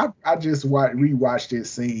 falling. I just rewatched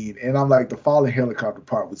this scene, and I'm like, the falling helicopter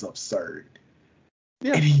part was absurd.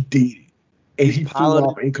 Yeah. And he did it. And He's he flew piloted-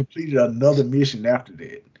 off and completed another mission after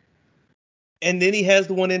that. And then he has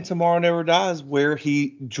the one in Tomorrow Never Dies where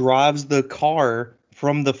he drives the car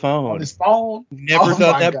from the phone. On his phone? Never Oh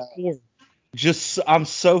done my that God. before. Just, I'm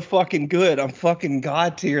so fucking good. I'm fucking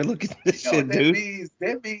god tier. Look at this You know shit, what that dude. means?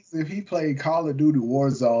 That means if he played Call of Duty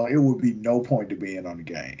Warzone, it would be no point to being on the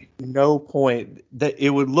game. No point. That it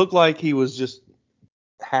would look like he was just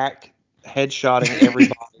headshotting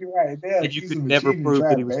everybody. You're right. They'll And you accuse could him of never cheating and prove try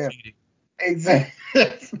that to he was ban him. cheating.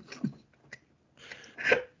 Exactly.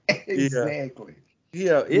 Exactly.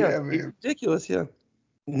 Yeah, Yeah, He's man. ridiculous, yeah.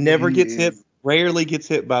 Never He gets hit. is. Rarely gets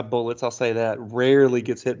hit by bullets. I'll say that. Rarely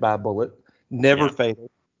gets hit by a bullet. Never Yeah.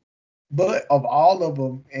 fatal. But of all of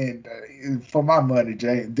them, and for my money,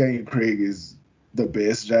 Daniel Craig is the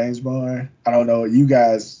best James Bond. I don't know. You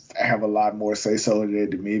guys have a lot more say so in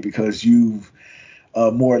it than me because you've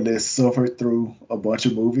more or less suffered through a bunch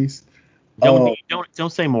of movies. Don't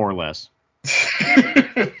say more or less.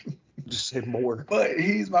 Just say more. But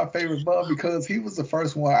he's my favorite Bond because he was the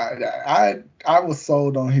first one I was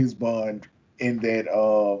sold on his Bond in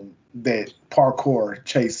that parkour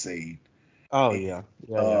chase scene. Oh yeah.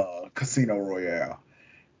 Casino Royale.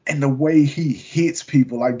 And the way he hits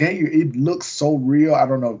people, like Daniel, it looks so real. I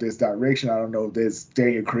don't know if there's direction. I don't know if there's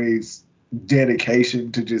Daniel Craig's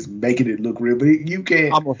dedication to just making it look real. But you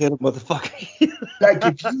can't. I'm gonna hit a motherfucker. Like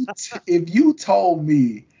if you told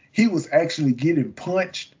me he was actually getting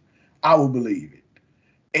punched, I would believe it.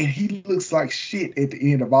 And he looks like shit at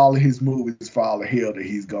the end of all of his movies for all the hell that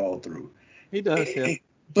he's gone through. He does, yeah.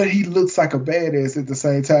 But he looks like a badass at the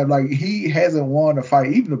same time. Like, he hasn't won a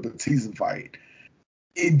fight, even a Batista fight.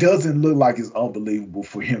 It doesn't look like it's unbelievable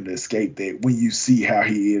for him to escape that when you see how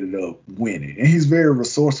he ended up winning. And he's very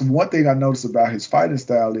resourceful. One thing I noticed about his fighting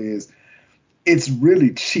style is it's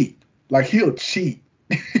really cheap. Like, he'll cheat.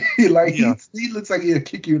 Like, Yeah. he looks like he'll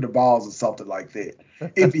kick you in the balls or something like that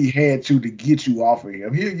if he had to get you off of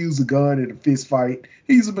him. He'll use a gun in a fist fight.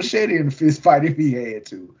 He'll use a machete in a fist fight if he had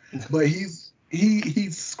to. But he's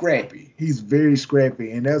scrappy. He's very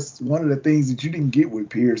scrappy, and that's one of the things that you didn't get with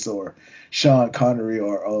Pierce or Sean Connery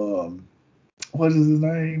or what is his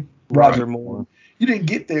name? Roger Moore. You didn't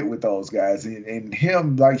get that with those guys, and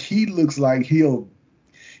him, like, he looks like he'll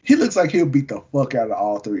beat the fuck out of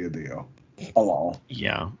all three of them alone.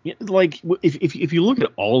 Yeah, like if you look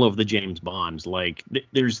at all of the James Bonds, like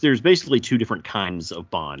there's basically two different kinds of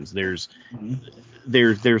Bonds. There's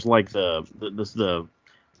like the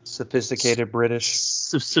Sophisticated British.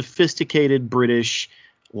 sophisticated British,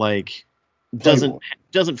 like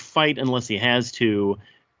doesn't fight unless he has to,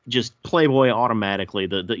 just Playboy automatically.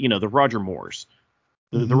 The Roger Moores,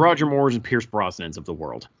 the Roger Moores and Pierce Brosnans of the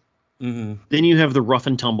world. Mm-hmm. Then you have the rough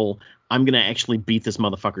and tumble, I'm gonna actually beat this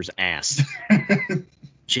motherfucker's ass,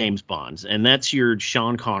 James Bonds, and that's your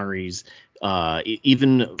Sean Connerys,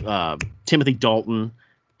 even Timothy Dalton,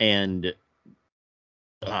 and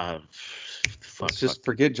Let's just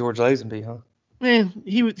forget George Lazenby, huh?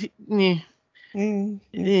 He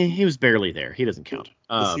was barely there. He doesn't count.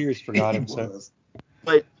 The series forgot him. So.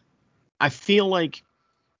 But I feel like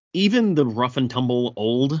even the rough and tumble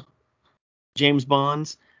old James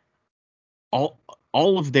Bonds, all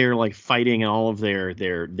of their like fighting and all of their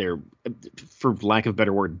for lack of a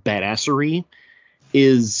better word, badassery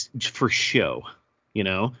is for show, you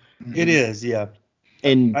know? It is, yeah.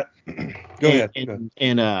 And go ahead.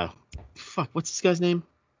 And fuck, what's this guy's name?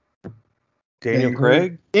 Daniel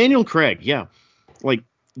Craig? Daniel Craig, yeah. Like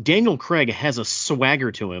Daniel Craig has a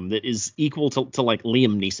swagger to him that is equal to like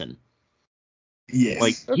Liam Neeson. Yes.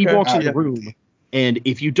 Like he walks in the room, and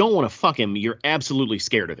if you don't want to fuck him, you're absolutely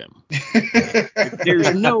scared of him.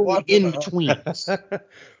 There's no in betweens.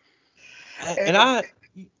 And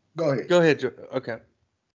go ahead. Go ahead, Joe. Okay.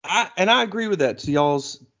 I agree with that. To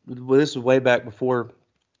y'all's, well, this was way back before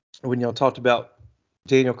when y'all talked about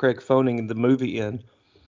Daniel Craig phoning the movie in.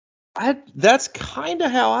 That's kind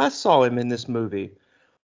of how I saw him in this movie.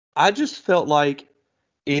 I just felt like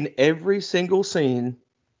in every single scene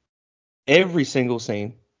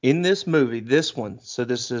in this movie, this one, so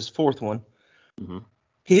this is fourth one,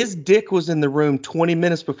 his dick was in the room 20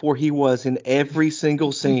 minutes before he was in every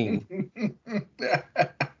single scene.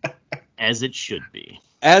 As it should be.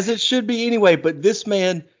 As it should be anyway, but this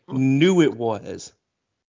man knew it was.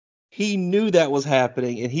 He knew that was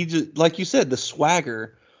happening, and he just, like you said, the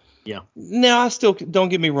swagger. Yeah. Now, I still, don't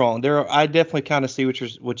get me wrong. I definitely kind of see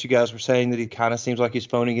what you guys were saying, that he kind of seems like he's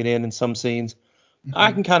phoning it in some scenes. Mm-hmm.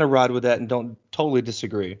 I can kind of ride with that and don't totally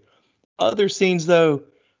disagree. Other scenes, though,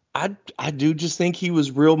 I do just think he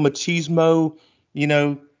was real machismo,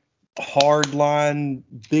 hard line,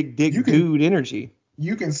 big dick dude energy.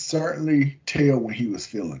 You can certainly tell when he was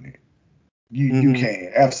feeling it. You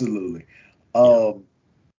can, absolutely.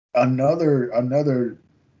 Another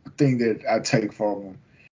thing that I take from him,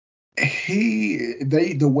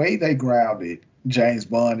 the way they grounded James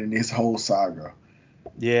Bond in this whole saga.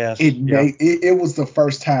 Yes. It was the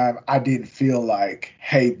first time I didn't feel like,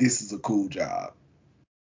 hey, this is a cool job.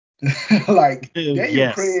 Like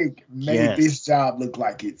Daniel Craig made this job look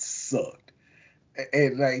like it sucked.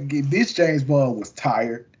 And like this James Bond was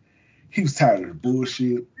tired. He was tired of the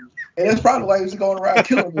bullshit. And that's probably why he was going around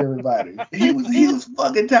killing everybody. He was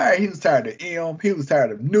fucking tired. He was tired of M. He was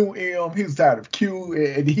tired of new M. He was tired of Q.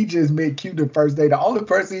 And he just met Q the first day. The only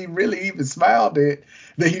person he really even smiled at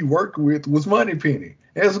that he worked with was Moneypenny.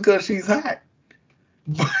 And that's because she's hot.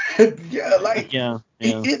 But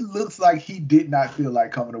it looks like he did not feel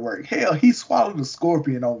like coming to work. Hell, he swallowed a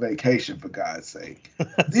scorpion on vacation, for God's sake.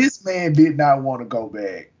 This man did not want to go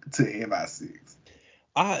back to MI6.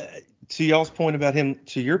 To y'all's point about him,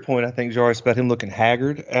 to your point, I think, Jarvis, about him looking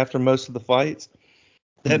haggard after most of the fights,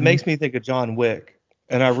 that makes me think of John Wick,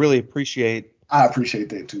 and I really appreciate. I appreciate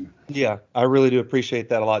that too. Yeah, I really do appreciate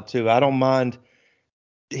that a lot too. I don't mind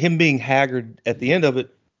him being haggard at the end of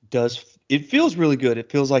it. It feels really good.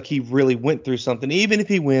 It feels like he really went through something, even if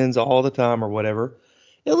he wins all the time or whatever.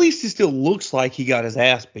 At least he still looks like he got his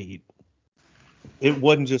ass beat. It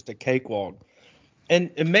wasn't just a cakewalk.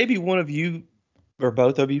 And maybe one of you or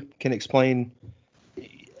both of you can explain,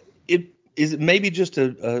 is it maybe just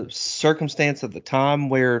a circumstance at the time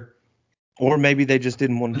where, or maybe they just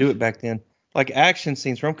didn't want to do it back then, like action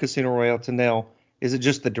scenes from Casino Royale to now, is it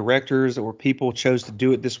just the directors or people chose to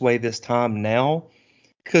do it this way this time now?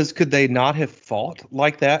 Because could they not have fought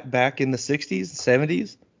like that back in the 60s,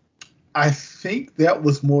 70s? I think that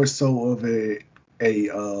was more so of a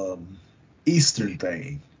Eastern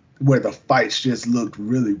thing, where the fights just looked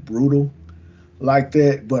really brutal like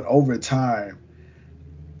that. But over time,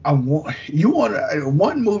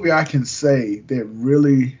 one movie I can say that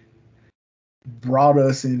really brought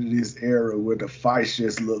us into this era where the fights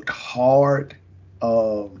just looked hard.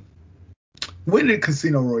 When did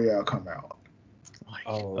Casino Royale come out?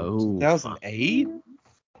 2008?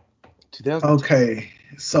 2000. Okay,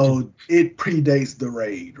 so it predates The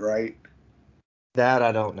Raid, right? That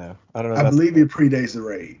I don't know. I don't know. I believe it predates The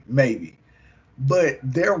Raid, maybe. But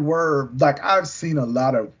there were, like, I've seen a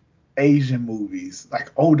lot of Asian movies,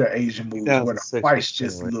 like older Asian movies, where the fights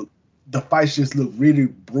just look really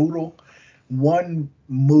brutal. One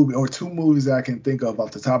movie or two movies I can think of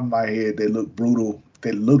off the top of my head that looked brutal,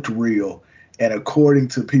 that looked real, and according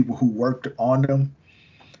to people who worked on them,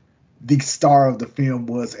 the star of the film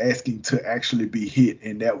was asking to actually be hit,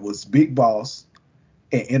 and that was Big Boss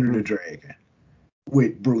and Enter the Dragon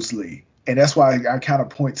with Bruce Lee. And that's why I kind of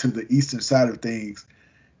point to the Eastern side of things.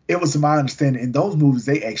 It was my understanding in those movies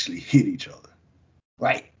they actually hit each other,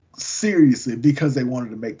 like seriously, because they wanted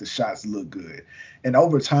to make the shots look good. And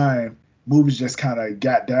over time, movies just kind of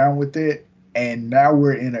got down with it, and now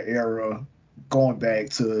we're in an era going back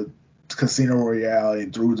to Casino Royale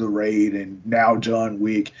and Through the Raid and now John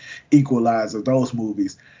Wick, Equalizer, those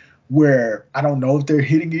movies where I don't know if they're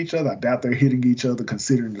hitting each other. I doubt they're hitting each other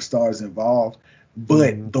considering the stars involved.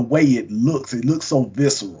 But the way it looks so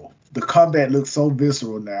visceral. The combat looks so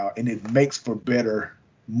visceral now, and it makes for better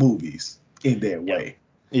movies in that way.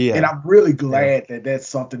 Yeah. And I'm really glad that that's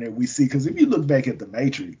something that we see, because if you look back at The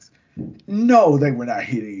Matrix, no, they were not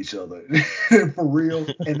hitting each other for real,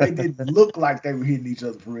 and they didn't look like they were hitting each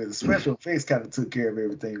other for real. The special effects kind of took care of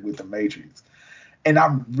everything with The Matrix, and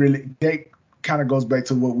that kind of goes back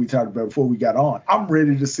to what we talked about before we got on. I'm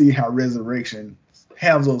ready to see how Resurrection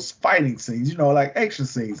handles fighting scenes, like action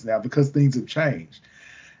scenes now, because things have changed.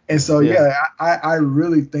 And so, I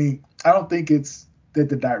really think, I don't think it's that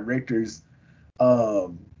the directors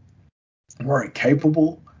weren't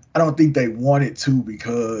capable. I don't think they wanted to,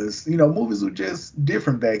 because movies were just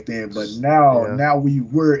different back then. But now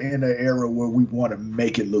we're in an era where we want to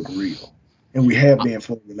make it look real, and we have been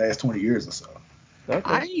for the last 20 years or so.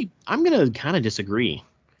 Okay. I'm gonna kind of disagree.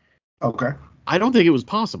 Okay. I don't think it was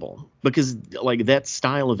possible, because like that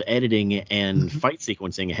style of editing and fight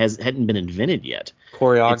sequencing hadn't been invented yet.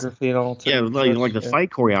 Choreography and all. Yeah, like the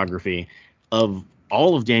fight choreography of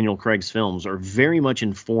all of Daniel Craig's films are very much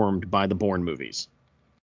informed by the Bourne movies.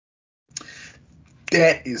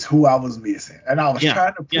 That is who I was missing. And I was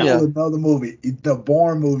trying to pull another movie. The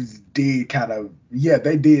Bourne movies did kind of,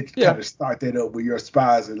 kind of start that up where your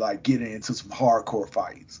spies are like getting into some hardcore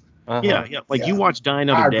fights. You watch Die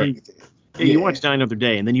Another Day. I agree with that. You watch Die Another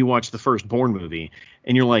Day, and then you watch the first Bourne movie,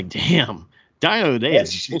 and you're like, damn, Die Another Day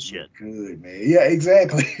is bullshit. Good, man. Yeah,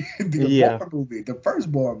 exactly. The first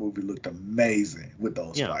Bourne movie looked amazing with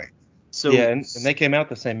those fights. So and they came out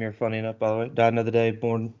the same year, funny enough, by the way. Die Another Day,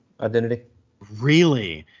 Bourne Identity.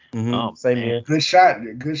 Really? Mm-hmm. Oh, same year. Good shot.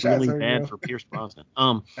 Really bad for Pierce Brosnan.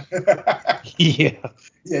 Yeah,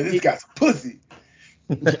 this guy's a pussy.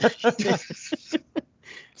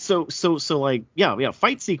 So fight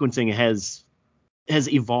sequencing has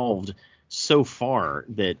evolved so far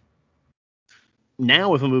that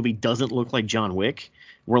now if a movie doesn't look like John Wick,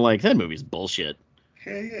 we're like, that movie's bullshit.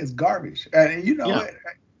 Yeah, it's garbage. And what?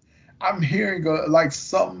 I'm hearing like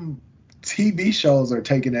some TV shows are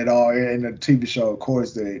taking it all. In a TV show, of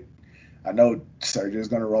course, I know Sergio's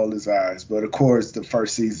going to roll his eyes, but of course the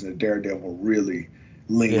first season of Daredevil really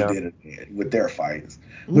leaned in it with their fights.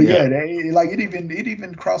 But it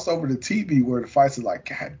even crossed over to TV where the fights are like,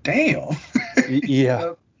 God damn.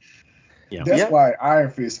 Yeah. That's why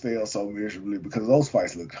Iron Fist failed so miserably, because those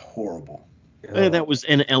fights looked horrible. That was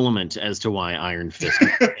an element as to why Iron Fist.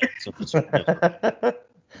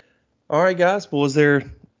 All right, guys. Well, is there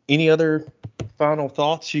any other final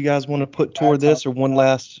thoughts you guys want to put toward this, or one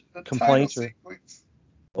last complaint?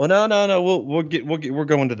 Well, no. We're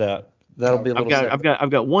going to that. That'll be a little. I've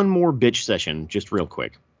got one more bitch session, just real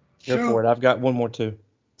quick. Go for it. I've got one more too.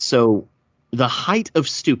 So, the height of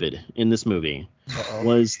stupid in this movie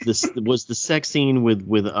was the sex scene with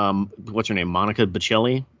what's her name, Monica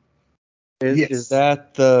Bellucci. Is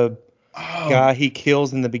that the guy he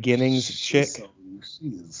kills in the beginning's chick? She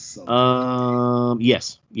is so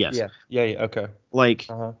yes. Yeah. Okay. Like,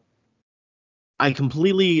 I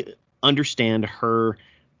completely understand her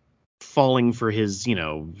falling for his,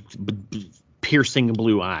 piercing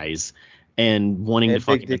blue eyes and wanting to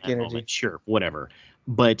fuck him in that moment. Sure, whatever.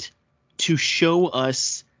 But to show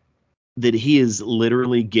us that he is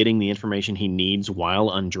literally getting the information he needs while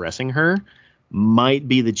undressing her might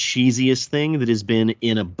be the cheesiest thing that has been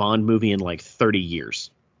in a Bond movie in like 30 years.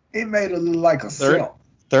 It made it look like a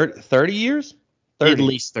 30 years? 30. At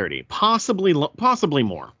least 30. Possibly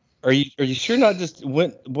more. Are you sure not just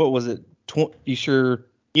what was it? You sure?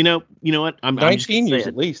 You know what? I'm 19 years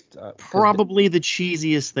at least. Probably the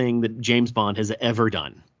cheesiest thing that James Bond has ever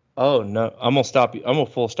done. Oh no! I'm gonna stop you. I'm gonna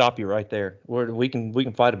full stop you right there. We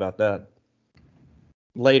can fight about that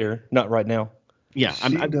later, not right now. Yeah,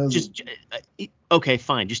 I'm just okay.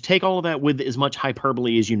 Fine. Just take all of that with as much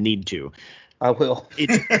hyperbole as you need to. I will.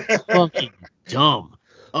 It's fucking dumb.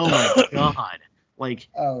 Oh my god! Like,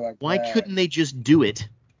 why couldn't they just do it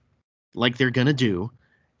like they're gonna do?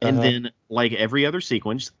 And then, like every other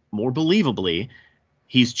sequence, more believably,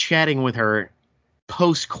 he's chatting with her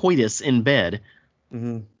post-coitus in bed.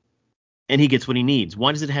 Mm-hmm. and he gets what he needs.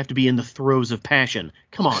 Why does it have to be in the throes of passion?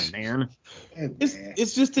 Come on, man.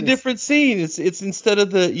 It's just a different scene. It's instead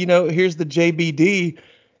of the, here's the JBD,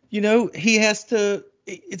 he has to,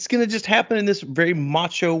 it's going to just happen in this very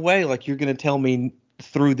macho way. Like, you're going to tell me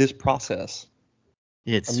through this process.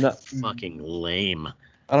 It's fucking lame.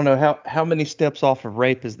 I don't know how many steps off of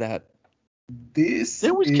rape is that?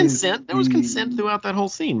 There was consent. There was consent throughout that whole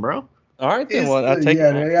scene, bro. All right, then. Well, I take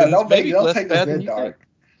Don't take us that Think. dark.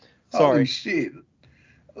 Sorry. Holy shit.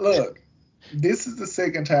 Look, this is the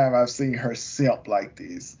second time I've seen her simp like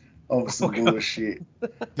this over some bullshit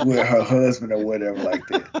with her husband or whatever like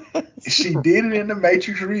that. She did it in The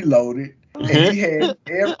Matrix Reloaded, and he had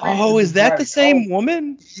every. Oh, is that the same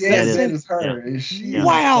woman? Yes, that is her. Yeah. And she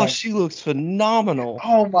wow, she looks phenomenal.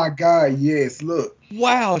 Oh my God, yes. Look.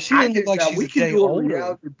 Wow, she doesn't look like she's we a can day do a older.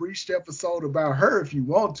 reality breached episode about her if you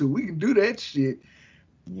want to. We can do that shit.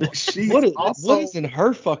 What is in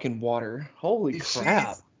her fucking water? Holy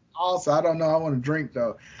crap! Also, I don't know. I want to drink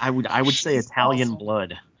though. I would say Italian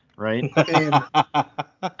blood, right? And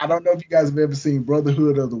I don't know if you guys have ever seen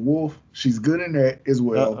Brotherhood of the Wolf. She's good in that as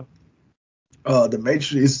well. The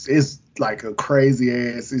Matrix is like a crazy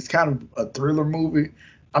ass. It's kind of a thriller movie.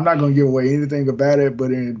 I'm not gonna give away anything about it,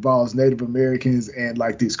 but it involves Native Americans and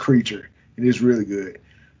like this creature. It is really good.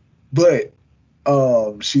 But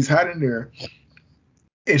she's hiding there.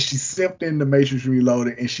 And she simped in The Matrix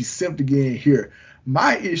Reloaded, and she simped again here.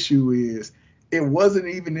 My issue is it wasn't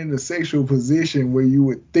even in a sexual position where you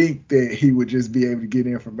would think that he would just be able to get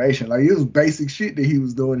information. Like, it was basic shit that he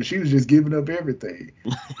was doing, and she was just giving up everything.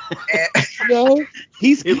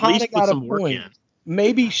 He's kind of got a point.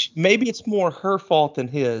 Maybe it's more her fault than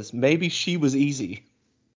his. Maybe she was easy.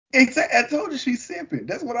 Exactly. I told you she's simping.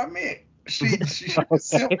 That's what I meant. She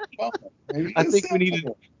simping. I think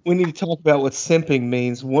we need to talk about what simping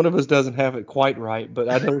means. One of us doesn't have it quite right, but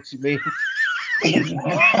I know what you mean.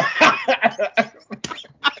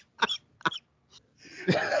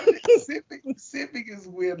 Simping is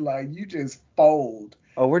when like you just fold.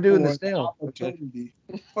 Oh, we're doing this now.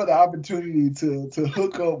 For the opportunity to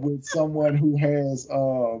hook up with someone who has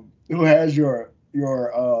who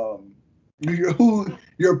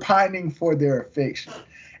you're pining for their affection.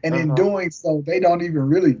 And in doing so, they don't even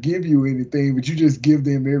really give you anything, but you just give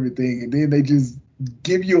them everything. And then they just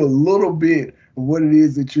give you a little bit of what it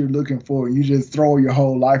is that you're looking for. You just throw your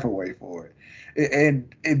whole life away for it.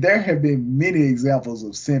 And there have been many examples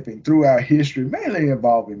of simping throughout history, mainly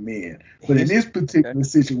involving men. But in this particular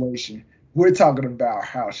situation, we're talking about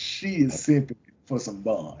how she is simping for some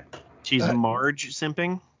bond. She's Marge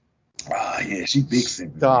simping? Yeah, she big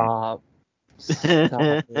simping. Stop it.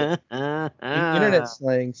 In internet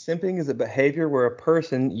slang, simping is a behavior where a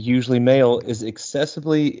person, usually male, is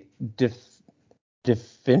excessively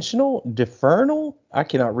deferential. I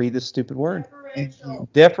cannot read this stupid word.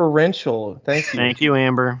 Deferential. Thank you. Thank you,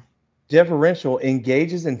 Amber. Deferential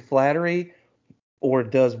engages in flattery or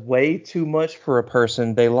does way too much for a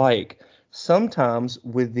person they like, sometimes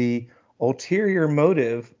with the ulterior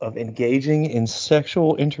motive of engaging in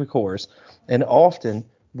sexual intercourse, and often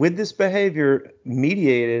with this behavior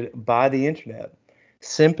mediated by the internet.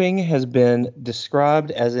 Simping has been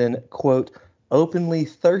described as an, quote, openly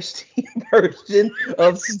thirsty version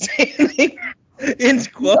of standing,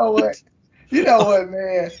 end quote. You know what,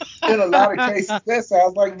 man? In a lot of cases, that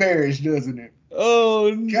sounds like marriage, doesn't it?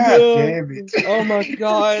 Oh, God damn it. Oh, my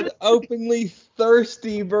God. Openly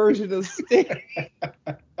thirsty version of standing.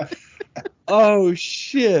 Oh,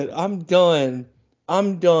 shit. I'm done.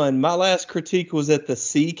 My last critique was at the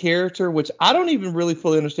C character, which I don't even really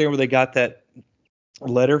fully understand where they got that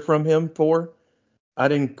letter from him for. I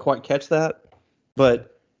didn't quite catch that.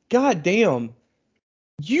 But, god damn,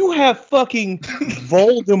 you have fucking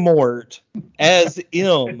Voldemort as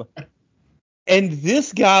M. And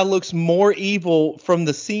this guy looks more evil from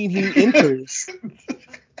the scene he enters.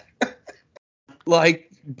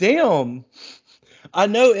 Like, damn. I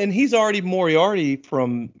know, and he's already Moriarty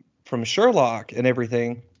from Sherlock and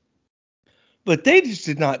everything. But they just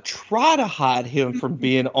did not try to hide him from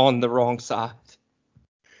being on the wrong side.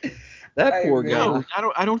 That poor guy. No,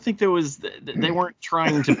 I don't think there was. They weren't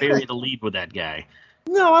trying to bury the lead with that guy.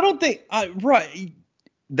 No, I don't think. Right.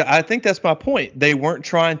 I think that's my point. They weren't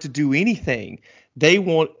trying to do anything. They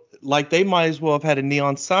might as well have had a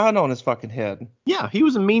neon sign on his fucking head. Yeah, he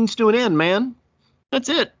was a means to an end, man. That's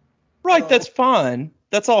it. Right, that's fine.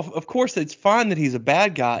 That's all. Of course, it's fine that he's a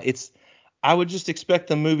bad guy. I would just expect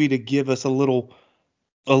the movie to give us a little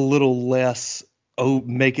less.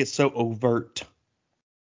 Make it so overt.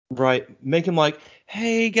 Right. Make him like,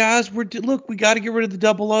 hey guys, look, we got to get rid of the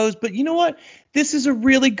double O's, but you know what? This is a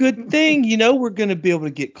really good thing. You know, we're going to be able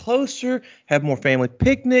to get closer, have more family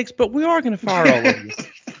picnics, but we are going to fire all of you.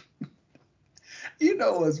 You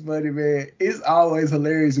know what's funny, man? It's always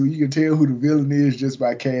hilarious when you can tell who the villain is just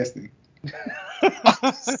by casting.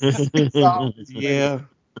 It's always funny. Yeah.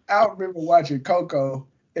 I remember watching Coco,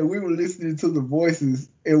 and we were listening to the voices.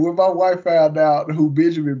 And when my wife found out who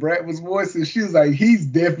Benjamin Bratt was voicing, she was like, "He's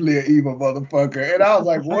definitely an evil motherfucker." And I was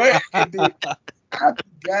like, "What?" And then,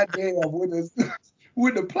 goddamn,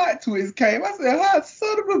 when the plot twist came, I said, "Huh,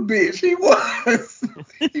 son of a bitch, he was,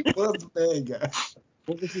 he was the bad guy."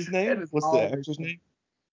 What was his That name? is What's the always actor's name?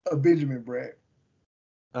 Benjamin Bratt.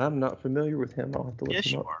 I'm not familiar with him. I'll have to look Yes,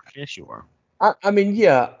 him you up. are. Yes, you are. I mean,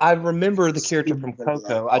 yeah, I remember the character Steven from Tyler.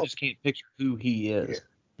 Coco. I just can't picture who he Yeah. is.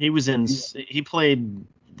 He was in. Yeah. He played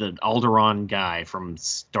the Alderaan guy from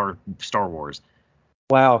Star Wars.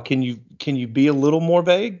 Wow, can you be a little more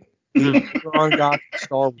vague? The- Wrong guy from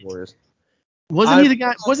Star Wars. Wasn't he the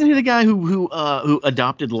guy? Wasn't he the guy who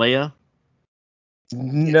adopted Leia?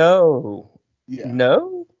 No. Yeah.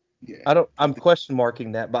 No? Yeah. I'm question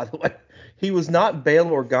marking that, by the way. He was not Bail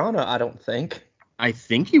Organa, I don't think. I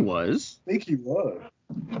think he was. I think he was.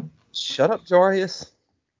 Shut up, Jarius.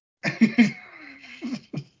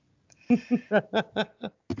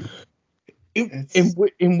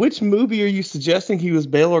 In which movie are you suggesting he was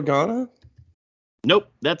Bail Organa?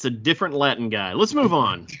 Nope, that's a different Latin guy. Let's move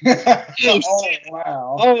on. Oh,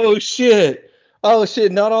 wow. Oh shit! Oh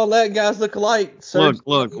shit! Not all Latin guys look alike.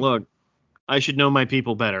 Look. I should know my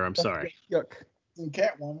people better. I'm sorry. Yuck.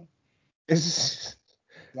 Catwoman. It's,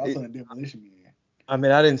 Also in Demolition Man. I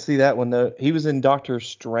mean, I didn't see that one though. He was in Doctor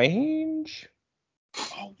Strange.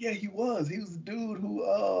 Oh yeah, he was. He was the dude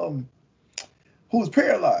who was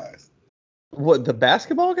paralyzed. What, the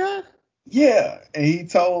basketball guy? Yeah, and he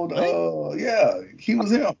told What? he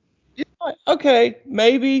was him. Yeah, okay,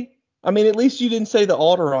 maybe. I mean, at least you didn't say the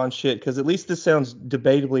Alderaan shit, because at least this sounds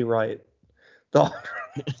debatably right. The,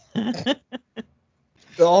 the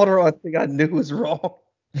Alderaan thing I knew was wrong.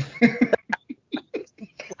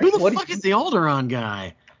 Who the What fuck is the Alderaan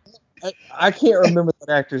guy? I can't remember that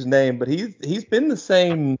actor's name, but he's been the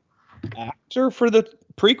same actor for the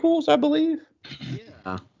prequels, I believe.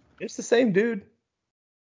 Yeah. It's the same dude.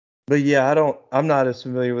 But yeah, I'm not as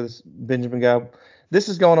familiar with this Benjamin guy. This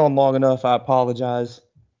has gone on long enough. I apologize.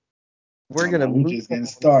 We're gonna We're move just on. getting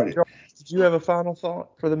started. Did you have a final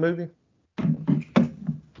thought for the movie?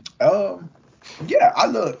 Yeah,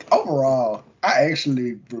 overall, I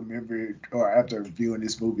actually remembered, or after viewing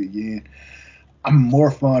this movie again, I'm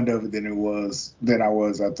more fond of it than I was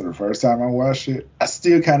after the first time I watched it. I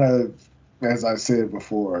still kind of, as I said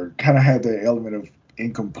before, kind of had that element of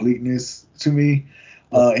incompleteness to me.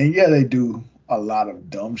 And yeah, they do a lot of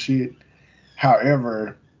dumb shit.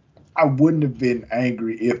 However, I wouldn't have been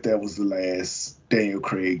angry if that was the last Daniel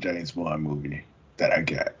Craig James Bond movie that I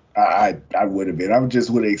got. I would have been. I just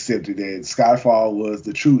would have accepted that Skyfall was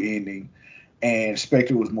the true ending and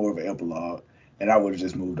Spectre was more of an epilogue, and I would have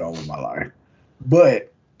just moved on with my life.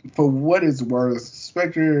 But for what it's worth,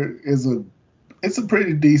 Spectre it's a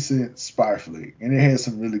pretty decent spy flick, and it has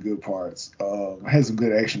some really good parts. It has some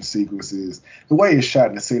good action sequences. The way it's shot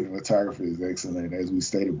and the cinematography is excellent, as we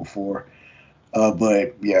stated before.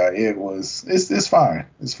 But yeah, it's fine.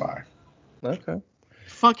 It's fine. Okay.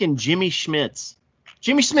 Fucking Jimmy Schmitz.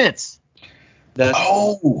 Jimmy Schmitz. That's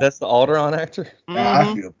the Alderaan actor, I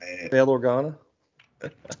Mhm. feel bad. Bail Organa.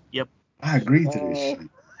 Yep. I agree to this shit.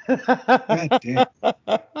 God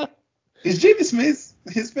damn. Is Jimmy Smith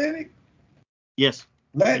Hispanic? Yes.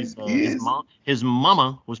 Latin? He's, He is? his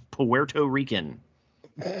mama was Puerto Rican.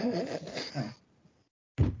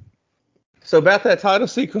 So about that title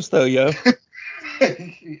sequence though, yo.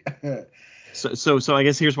 So I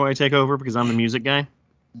guess here's why I take over, because I'm the music guy.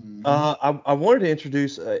 I wanted to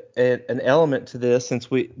introduce an element to this, since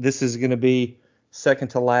this is going to be second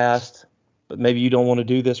to last, but maybe you don't want to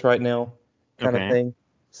do this right now, kind of Okay. thing,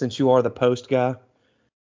 since you are the post guy.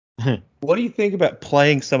 What do you think about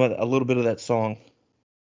playing a little bit of that song?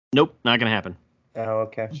 Nope, not gonna happen. Oh,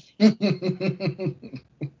 okay.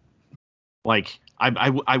 Like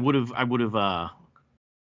I would have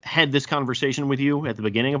had this conversation with you at the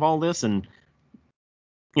beginning of all this, and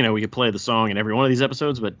we could play the song in every one of these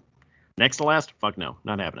episodes, but next to last, fuck no,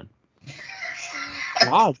 not happening.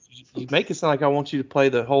 Wow, you make it sound like I want you to play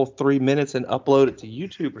the whole 3 minutes and upload it to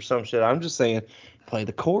YouTube or some shit. I'm just saying, play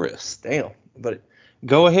the chorus. Damn. But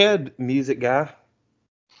go ahead, music guy.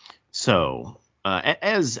 So,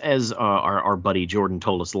 as our buddy Jordan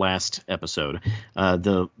told us last episode,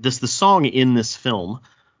 the song in this film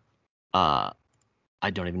I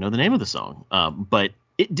don't even know the name of the song, but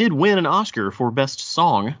it did win an Oscar for Best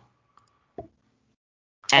Song.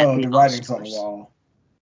 At The writing's on the Oscars. wall.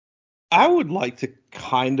 I would like to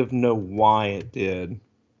kind of know why it did.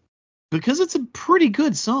 Because it's a pretty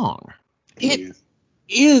good song. It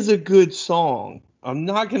is a good song. I'm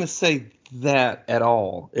not going to say that at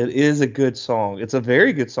all. It is a good song. It's a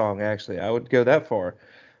very good song, actually. I would go that far.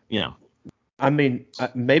 Yeah. I mean,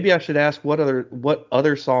 maybe I should ask what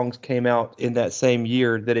other songs came out in that same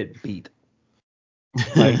year that it beat.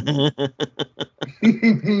 Like,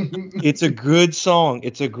 it's a good song.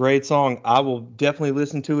 It's a great song. I will definitely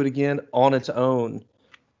listen to it again on its own.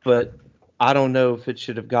 But I don't know if it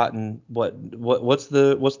should have gotten what's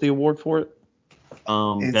the award for it?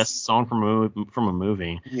 Best song from a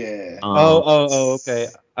movie. Yeah. Okay.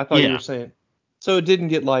 I thought you Yeah. were saying. So it didn't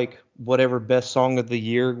get like whatever best song of the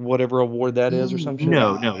year, whatever award that is, or some shit.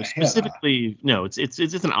 No. Specifically, no. It's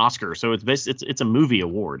an Oscar, so it's a movie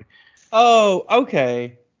award. Oh,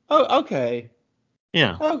 okay. Oh, okay.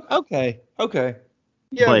 Yeah. Oh, okay. Okay.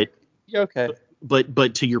 Yeah. But Yeah. Okay.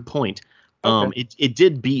 but to your point, Okay. it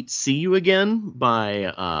did beat "See You Again"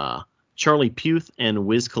 by Charlie Puth and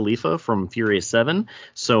Wiz Khalifa from Furious 7.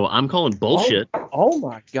 So I'm calling bullshit. Oh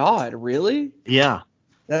my God! Really? Yeah.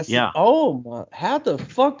 Yeah. Oh my! How the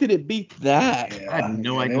fuck did it beat that? Yeah, I have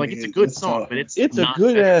no idea. that Like, it's a is- good that's song, tough. but it's It's a not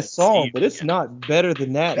good better ass than "See song, You but it's Again." not better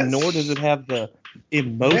than that. That's- Nor does it have the That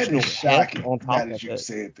emotional is heft shocking. on Now top that of you it.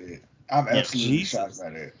 said that, I'm Yeah. absolutely Jesus. shocked by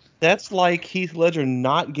that. That's like Heath Ledger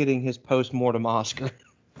not getting his post-mortem Oscar.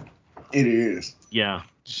 It is. Yeah.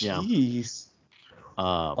 Jeez.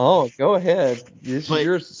 Uh, Oh, go ahead. This is but-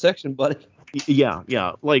 your section, buddy. yeah.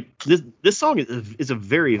 Like, this song is a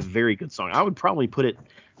very, very good song. I would probably put it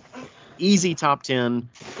easy top 10,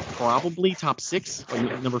 probably top 6,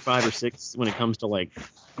 like number 5 or 6 when it comes to like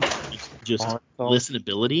just Song.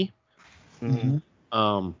 listenability. Mm-hmm.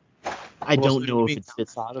 I Well, so don't you know if mean it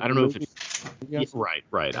fits. outside of I don't the know if movie, it. I Yeah, guess?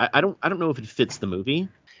 right. I don't know if it fits the movie.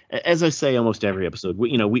 As I say almost every episode,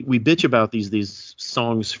 we bitch about these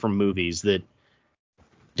songs from movies that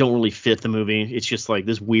don't really fit the movie. It's just like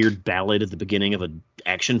this weird ballad at the beginning of an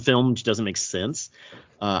action film, which doesn't make sense.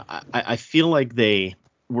 I feel like they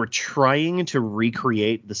were trying to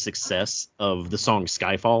recreate the success of the song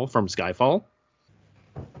Skyfall from Skyfall.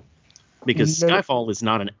 Because No. Skyfall is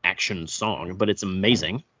not an action song, but it's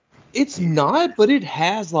amazing. It's not, but it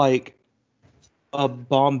has like a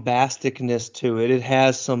bombasticness to it. It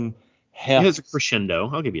has some heft. It has a crescendo.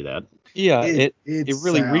 I'll give you that. Yeah, It it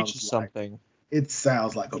really sounds reaches like- something. It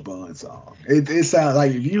sounds like a Bond song. It sounds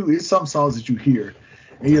like it's some songs that you hear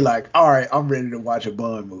and you're like, all right, I'm ready to watch a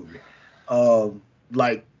Bond movie.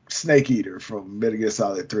 Like Snake Eater from Metal Gear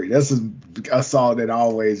Solid 3. That's a song that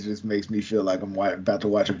always just makes me feel like I'm about to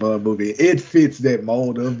watch a Bond movie. It fits that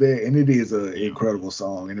mold of that, and it is an incredible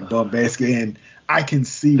song and a bombastic, and I can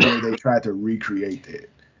see where they tried to recreate that.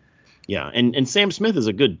 Yeah, and Sam Smith is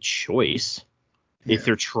a good choice if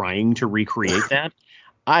they're trying to recreate that.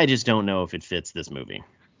 I just don't know if it fits this movie.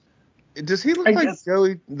 Does he look I like guess-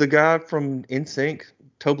 Joey, the guy from NSYNC,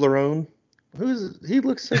 Toblerone? He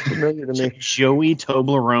looks so familiar to me. Joey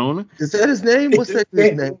Toblerone. Is that his name? What's that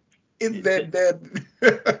dude's name? Is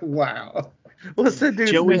that wow. What's that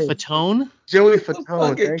dude's Joey name? Fatone. Joey It's a Fatone.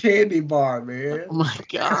 fucking thank candy bar, man. Oh my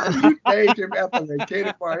god. You named him after the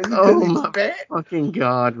candy bar. Is it Oh because he's my fat? fucking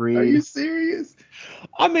god, Reed. Are you serious?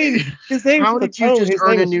 I mean, his name's How did you Fatone. just His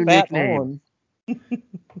earn name a is new Fat nickname? On.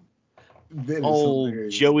 That is Old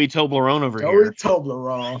hilarious. Joey Toblerone over Joey here.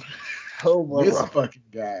 Toblerone. This fucking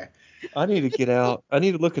guy. I need to get out. I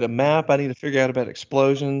need to look at a map. I need to figure out about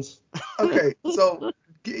explosions. Okay, so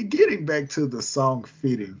getting back to the song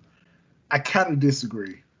fitting, I kind of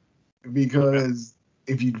disagree because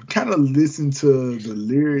if you kind of listen to the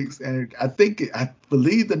lyrics, and I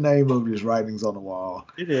believe the name of his writings on the wall,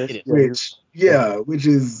 It is. It is. which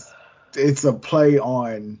is it's a play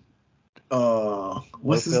on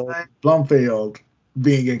what's his Blofeld. name? Blumfeld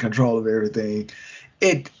being in control of everything.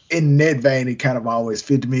 It in that vein, it kind of always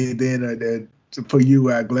fit me. And then for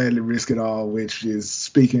you, I gladly risk it all, which is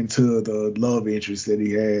speaking to the love interest that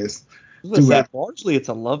he has. I was gonna say, throughout. largely it's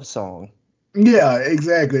a love song. Yeah,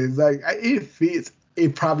 exactly. It's like it fits.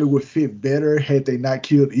 It probably would fit better had they not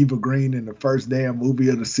killed Eva Green in the first damn movie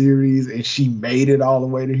of the series, and she made it all the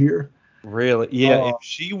way to here. Really? Yeah. If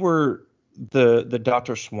she were the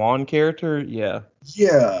Dr. Swan character, yeah.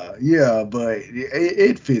 Yeah, but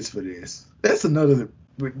it fits for this. That's another.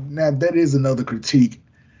 Now that is another critique.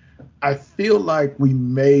 I feel like we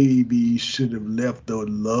maybe should have left the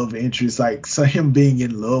love interest, like so him being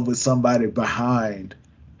in love with somebody behind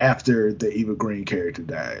after the Eva Green character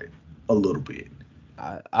died, a little bit.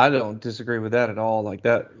 I don't disagree with that at all. Like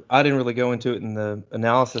that, I didn't really go into it in the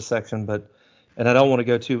analysis section, and I don't want to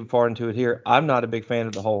go too far into it here. I'm not a big fan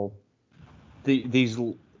of these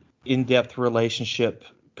in-depth relationship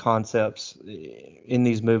concepts in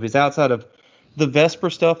these movies. Outside of the Vesper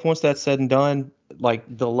stuff, once that's said and done, like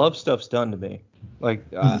the love stuff's done to me. Like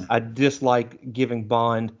I dislike giving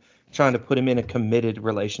Bond, trying to put him in a committed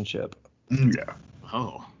relationship. Yeah.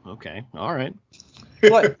 Oh, okay. All right.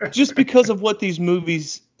 But just because of what these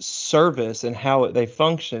movies service and how they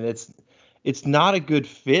function, it's not a good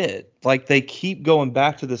fit. Like they keep going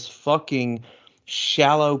back to this fucking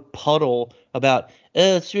shallow puddle about,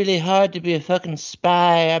 oh, it's really hard to be a fucking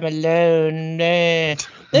spy. I'm alone. And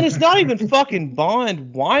it's not even fucking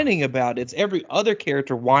Bond whining about it. It's every other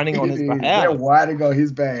character whining on It his is. behalf. They're whining on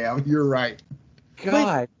his behalf. You're right.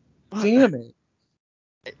 God damn it.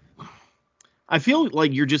 I feel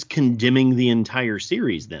like you're just condemning the entire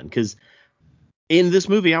series then, because in this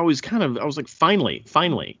movie I was like, finally,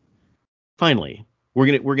 we're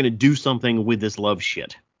gonna do something with this love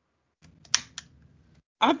shit.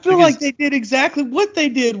 I feel like they did exactly what they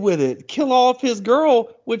did with it. Kill off his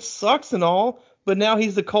girl, which sucks and all, but now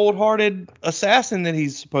he's the cold-hearted assassin that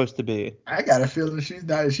he's supposed to be. I got a feeling she's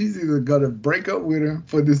not. She's either gonna break up with him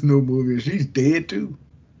for this new movie, or she's dead too.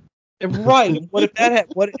 Right. What if that had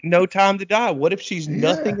No Time to Die? What if she's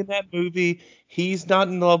nothing in that movie? He's not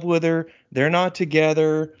in love with her. They're not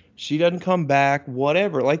together. She doesn't come back.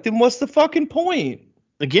 Whatever. Like, then what's the fucking point?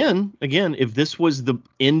 Again, if this was the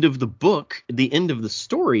end of the book, the end of the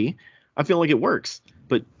story, I feel like it works.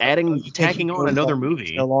 But tacking on another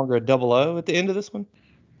movie, no longer a 00 at the end of this one.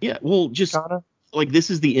 Yeah, well, just Kinda? like this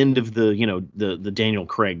is the end of the the Daniel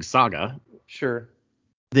Craig saga. Sure.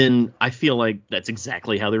 Then I feel like that's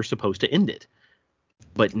exactly how they're supposed to end it.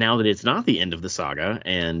 But now that it's not the end of the saga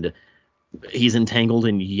and he's entangled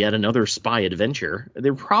in yet another spy adventure,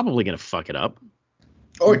 they're probably going to fuck it up.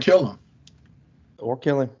 Or kill him. Or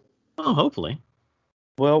kill him. Oh, hopefully.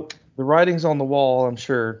 Well, the writing's on the wall, I'm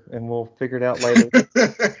sure, and we'll figure it out later.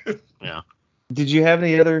 Yeah. Did you have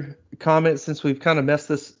any other comments since we've kind of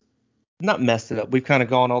not messed it up. We've kind of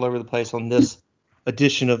gone all over the place on this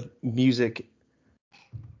edition of music.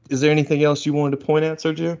 Is there anything else you wanted to point out,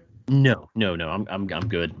 Sergio? No. I'm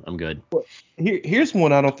good. I'm good. Here's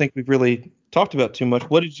one I don't think we've really talked about too much.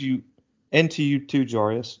 What did you, and to you too,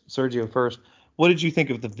 Jarius, Sergio first, what did you think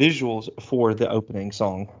of the visuals for the opening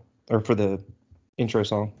song, or for the intro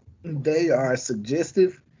song? They are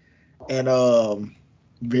suggestive and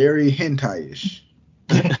very hentai-ish.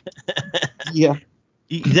 Yeah.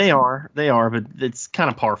 They are, but it's kind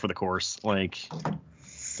of par for the course. Like,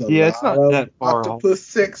 it's not that far off. Octopus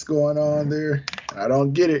sex going on there. I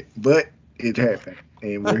don't get it, but it happened,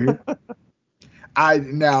 and we're here.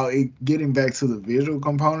 Getting back to the visual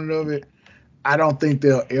component of it, I don't think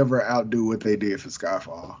they'll ever outdo what they did for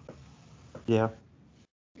Skyfall. Yeah.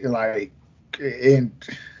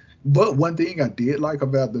 But one thing I did like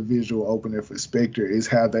about the visual opening for Spectre is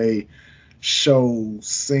how they show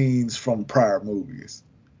scenes from prior movies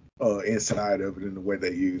inside of it and the way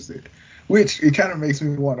they used it. Which it kind of makes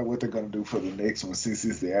me wonder what they're going to do for the next one since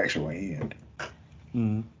it's the actual end.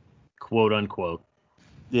 Quote unquote.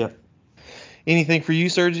 Yeah. Anything for you,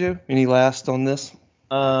 Sergio? Any last on this?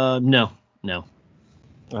 No.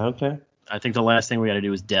 Okay. I think the last thing we got to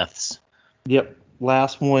do is deaths. Yep.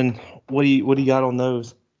 Last one. What do you got on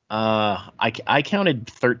those? I counted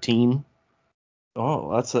 13.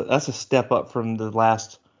 Oh, that's a step up from the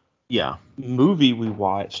last movie we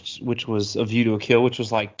watched, which was A View to a Kill, which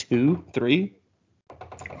was like 2, 3.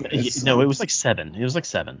 No, it was like 7. It was like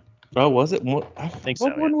 7. Oh, was it? I think so.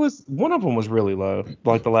 One of them was really low,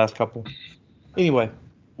 like the last couple. Anyway,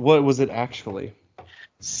 what was it actually?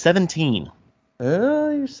 17.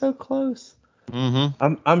 Oh, you're so close.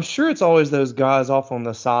 Mm-hmm. I'm sure it's always those guys off on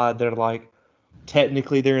the side. They're like,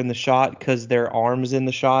 technically they're in the shot because their arm's in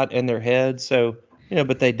the shot and their head. So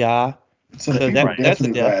but they die. So people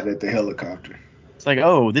definitely glad at the helicopter. It's like,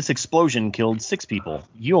 oh, this explosion killed 6 people.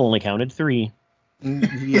 You only counted 3.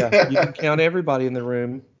 Yeah, you can count everybody in the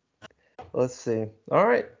room. Let's see. All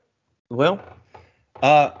right. Well,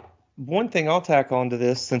 one thing I'll tack on to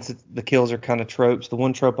this, since the kills are kind of tropes, the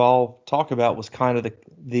one trope I'll talk about was kind of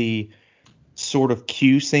the sort of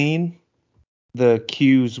Q scene, the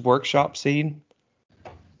Q's workshop scene.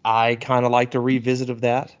 I kind of like the revisit of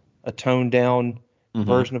that, a toned down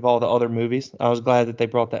version of all the other movies. I was glad that they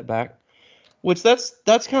brought that back. Which that's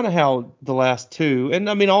kind of how the last two, and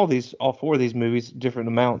I mean all 4 of these movies, different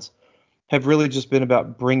amounts, have really just been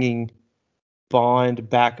about bringing Bond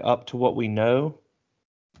back up to what we know,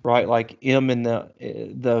 right? Like M in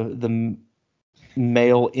the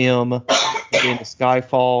male M in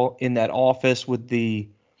Skyfall in that office with the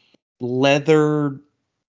leather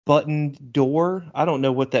buttoned door. I don't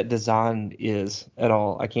know what that design is at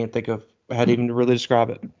all. I can't think of how to even really describe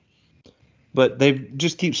it. But they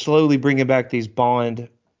just keep slowly bringing back these Bond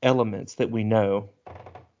elements that we know.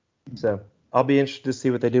 So I'll be interested to see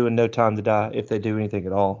what they do in No Time to Die, if they do anything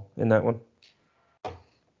at all in that one.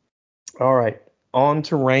 All right, on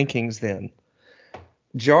to rankings then.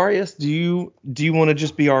 Jarius, do you want to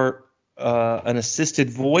just be our an assisted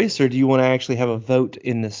voice, or do you want to actually have a vote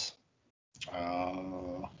in this?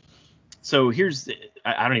 So here's,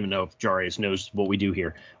 I don't even know if Jarius knows what we do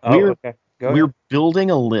here. Okay. Go ahead. We're building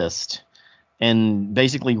a list and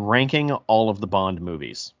basically ranking all of the Bond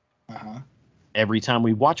movies. Uh-huh. Every time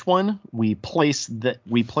we watch one, we place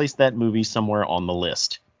that movie somewhere on the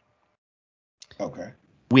list. Okay.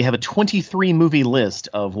 We have a 23 movie list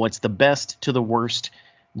of what's the best to the worst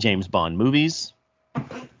James Bond movies.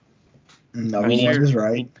 Number one is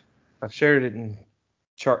right. I've shared it in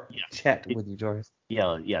chat with you, Jarius.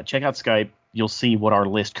 Yeah. Check out Skype. You'll see what our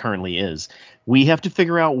list currently is. We have to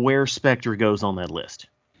figure out where Spectre goes on that list.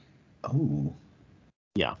 Oh.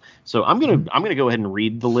 Yeah. So I'm gonna go ahead and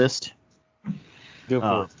read the list. Go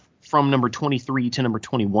for it. From number 23 to number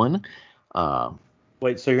 21.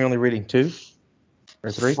 Wait, so you're only reading 2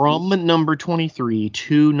 or 3? From number 23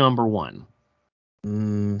 to number 1.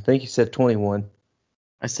 I think you said 21.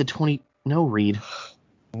 I said 20. No, Reed.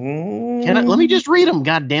 Let Let me just read them.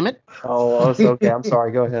 God damn it. Oh, it's okay. I'm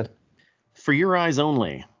sorry. Go ahead. For Your Eyes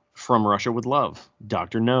Only. From Russia with Love.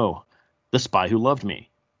 Dr. No. The Spy Who Loved Me.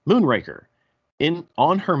 Moonraker.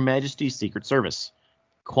 On Her Majesty's Secret Service.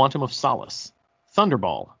 Quantum of Solace.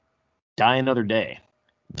 Thunderball. Die Another Day.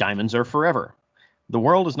 Diamonds Are Forever. The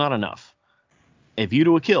World Is Not Enough. A View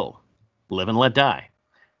to a Kill. Live and Let Die.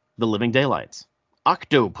 The Living Daylights.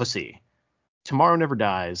 Octopussy. Tomorrow Never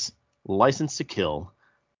Dies. License to Kill.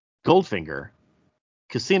 Goldfinger.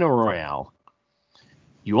 Casino Royale.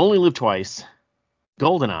 You Only Live Twice.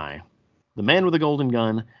 Goldeneye. The Man with the Golden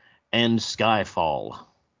Gun. And Skyfall.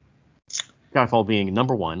 Skyfall being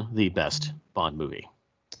number 1, the best Bond movie.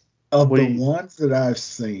 Of the ones that I've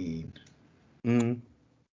seen, Mm.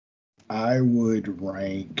 I would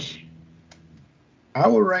rank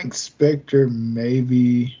Spectre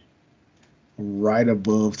maybe right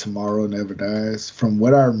above Tomorrow Never Dies. From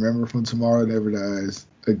what I remember from Tomorrow Never Dies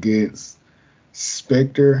against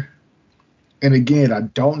Spectre. And again, I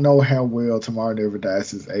don't know how well Tomorrow Never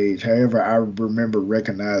Dies has aged. However, I remember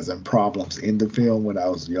recognizing problems in the film when I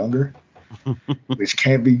was younger, which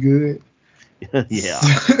can't be good. Yeah.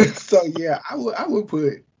 So yeah, I would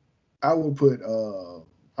put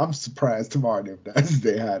I'm surprised Tomorrow Never Dies is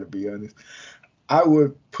that high, to be honest. I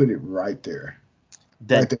would put it right there.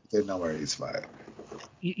 Right there, that number 8 spot.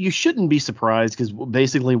 You shouldn't be surprised, because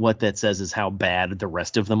basically what that says is how bad the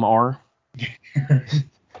rest of them are.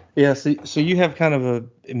 Yeah, so you have kind of a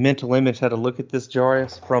mental image how to look at this,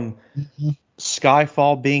 Jarius, from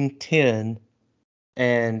Skyfall being 10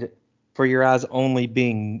 and For Your Eyes Only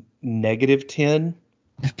being -10.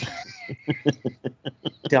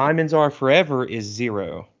 Diamonds Are Forever is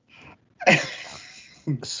 0.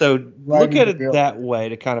 So look at it that way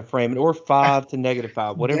to kind of frame it, or 5 to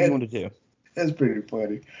 -5, whatever you want to do. That's pretty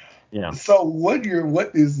funny. Yeah. So what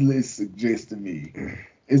this list suggests to me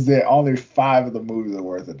is that only 5 of the movies are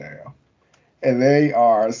worth a damn. And they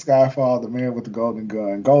are Skyfall, The Man with the Golden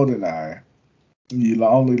Gun, GoldenEye, You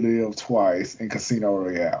Only Live Twice, and Casino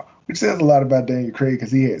Royale. Which says a lot about Daniel Craig,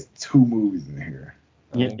 because he has 2 movies in here.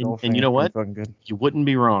 Yeah, and you know what? You wouldn't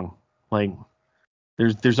be wrong. Like,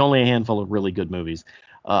 there's only a handful of really good movies.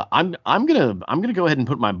 I'm gonna go ahead and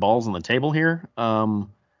put my balls on the table here.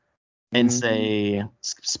 And say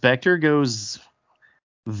Spectre goes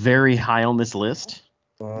very high on this list.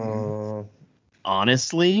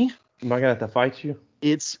 Honestly, am I gonna have to fight you?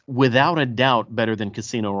 It's without a doubt better than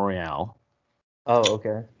Casino Royale. Oh,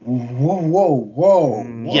 okay. Whoa.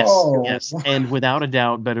 Yes, and without a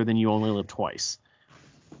doubt better than You Only Live Twice.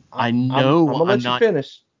 I'm not going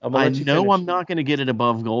to get it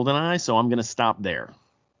above GoldenEye, so I'm going to stop there.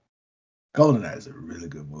 GoldenEye is a really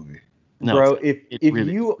good movie. No, bro, it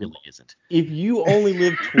really isn't. If You Only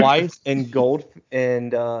Live Twice and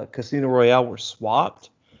Casino Royale were swapped,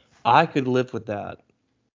 I could live with that.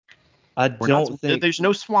 I don't think there's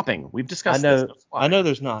no swapping. We've discussed this. I know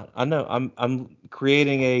there's not. I know. I'm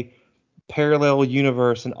creating a parallel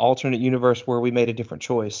universe, an alternate universe where we made a different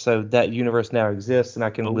choice. So that universe now exists, and I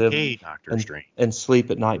can live and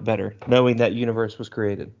sleep at night better, knowing that universe was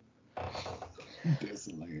created.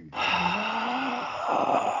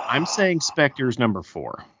 I'm saying Spectre's number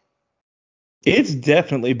 4. It's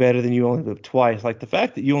definitely better than You Only Live Twice. Like the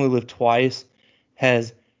fact that You Only Live Twice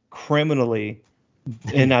has criminally,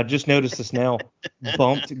 and I just noticed this now,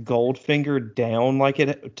 bumped Goldfinger down like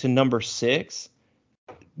it to number 6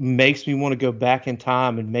 makes me want to go back in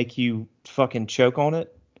time and make you fucking choke on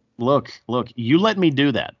it. Look, you let me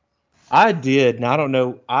do that. I did, and I don't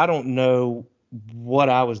know what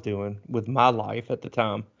I was doing with my life at the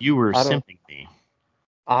time. You were I don't simping me.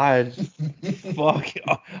 I fuck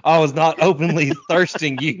I was not openly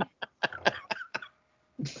thirsting you.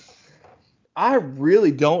 I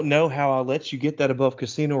really don't know how I let you get that above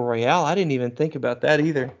Casino Royale. I didn't even think about that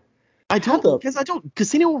either.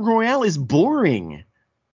 Casino Royale is boring.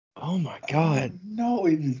 Oh my god. No,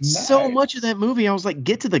 it is not. So much of that movie, I was like,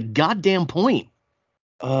 get to the goddamn point.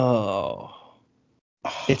 Oh.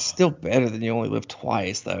 It's still better than You Only Live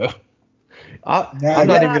Twice, though. I'm Nah, not yeah,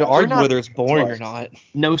 even going to we're argue not- whether it's boring or Twice. not.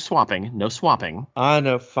 No swapping. I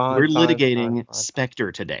know, fine. We're fine, litigating fine.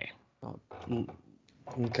 Spectre today.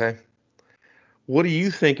 Okay. What do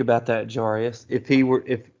you think about that, Jarius? Spectre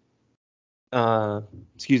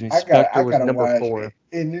was gotta number watch 4. it.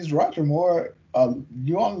 And this Roger Moore,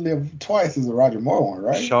 You Only Live Twice is a Roger Moore one,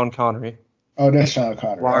 right? Sean Connery. Oh, that's Sean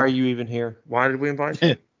Connery. Why are you even here? Why did we invite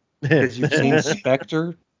you? Because you've seen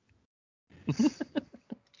Spectre?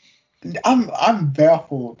 I'm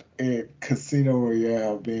baffled at Casino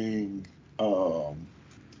Royale being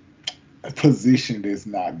positioned as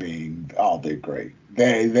not being all that great.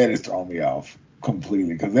 That has thrown me off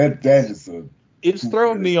completely because that is a. It's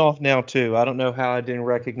throwing me off now too. I don't know how I didn't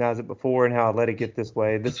recognize it before and how I let it get this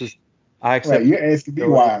way. I accept. Right, you're asking me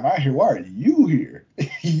why am I here? Why are you here?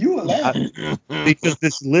 You allowed. Because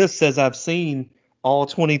this list says I've seen all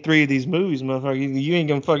 23 of these movies, motherfucker. You ain't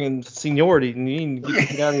gonna fucking seniority, and you ain't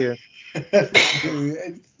get out of here.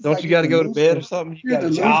 Don't you got to go to bed or something? You got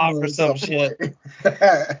a job or some shit.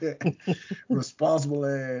 Responsible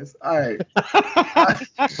ass. All right.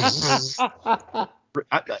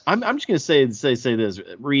 I'm just gonna say this,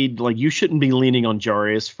 Reed. Like, you shouldn't be leaning on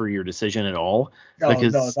Jarius for your decision at all,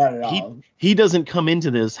 because no, not at all. he doesn't come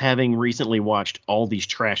into this having recently watched all these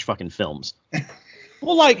trash fucking films.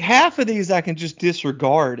 Well, like half of these I can just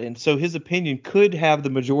disregard, and so his opinion could have the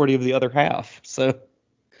majority of the other half. So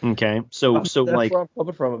okay, so that's like, where I'm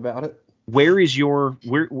coming from about it. where's your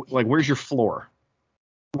floor?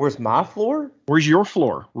 Where's my floor? Where's your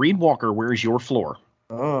floor? Reed Walker, where's your floor?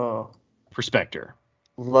 Oh, For Spectre.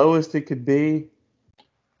 lowest it could be.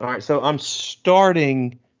 All right, so I'm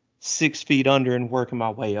starting 6 feet under and working my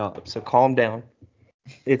way up. So calm down.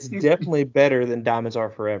 It's definitely better than Diamonds Are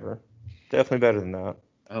Forever. Definitely better than that.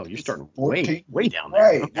 Oh, you're It's starting 14, way down there.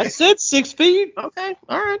 right. Okay. I said 6 feet. Okay.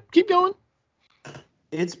 All right. Keep going.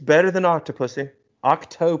 It's better than Octopussy.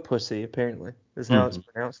 Octopussy, apparently, is how it's Mhm.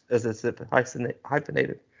 pronounced, as it's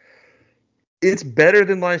hyphenated. It's better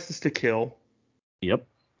than License to Kill. Yep.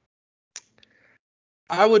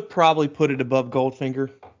 I would probably put it above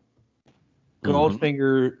Goldfinger. Mhm.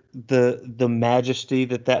 Goldfinger, the majesty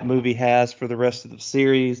that movie has for the rest of the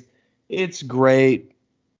series, it's great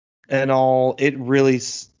and all. It really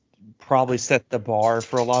probably set the bar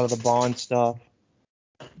for a lot of the Bond stuff,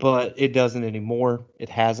 but it doesn't anymore. It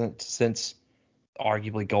hasn't since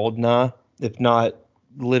arguably GoldenEye, if not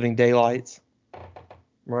Living Daylights.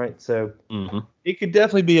 Right, so Mhm. it could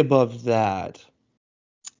definitely be above that.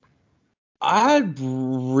 I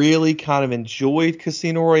really kind of enjoyed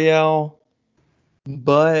Casino Royale,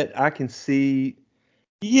 but I can see,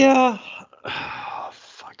 yeah.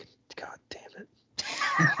 Fucking god damn it.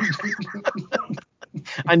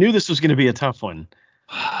 I knew this was going to be a tough one.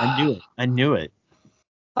 I knew it.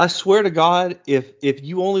 I swear to God, if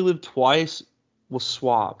You Only Live Twice was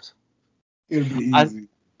swapped, It'll be I easy.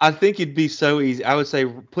 I think it'd be so easy. I would say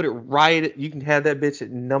put it right. You can have that bitch at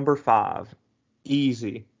number 5,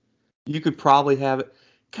 easy. You could probably have it.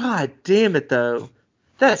 God damn it though.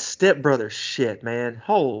 That Step Brother shit, man.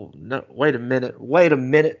 Oh no! Wait a minute.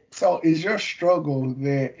 So is your struggle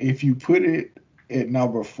that if you put it at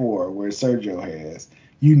number 4, where Sergio has,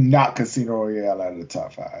 you knock Casino Royale out of the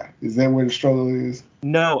top 5? Is that where the struggle is?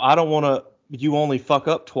 No, I don't want to. You only fuck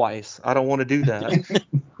up twice. I don't want to do that.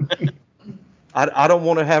 I don't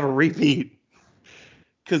want to have a repeat.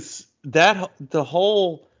 Because the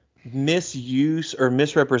whole misuse or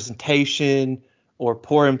misrepresentation or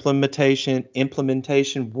poor implementation,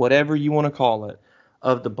 whatever you want to call it,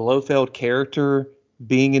 of the Blofeld character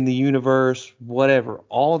being in the universe, whatever,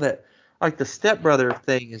 all that, like the stepbrother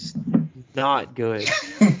thing is not good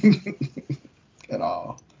At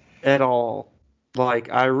all. at all.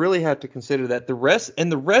 Like I really have to consider that the rest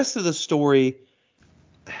of the story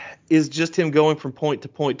is just him going from point to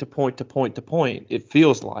point to point to point to point. It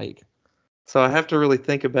feels like. So I have to really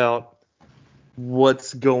think about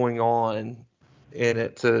what's going on in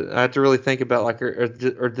it. I have to really think about like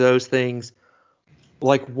are those things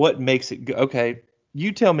like what makes it good? Okay,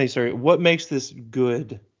 you tell me, sorry, what makes this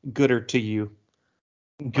gooder to you?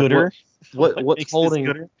 Like, Gooder. what's makes this holding?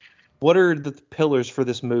 gooder? What are the pillars for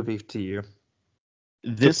this movie to you?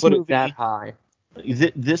 This to put movie, it that high.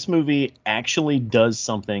 This movie actually does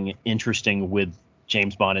something interesting with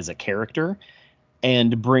James Bond as a character,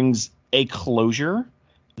 and brings a closure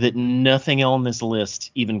that nothing on this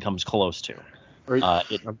list even comes close to. Other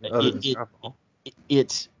It, than it, it, Skyfall.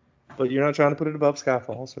 it, But you're not trying to put it above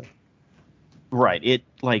Skyfall, so. right.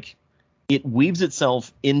 It weaves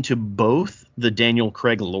itself into both the Daniel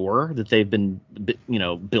Craig lore that they've been,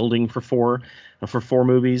 building for four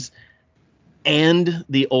movies, and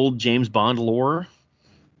the old James Bond lore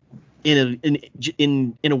in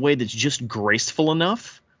a way that's just graceful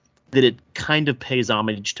enough that it kind of pays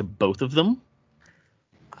homage to both of them.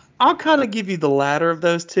 I'll kind of give you the latter of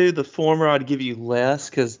those two. The former I'd give you less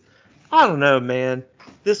because I don't know, man.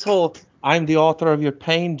 This whole "I'm the author of your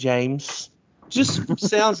pain, James" just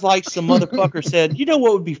sounds like some motherfucker said, you know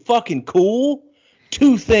what would be fucking cool?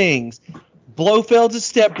 Two things. Blofeld's a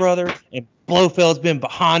stepbrother, and Blofeld's been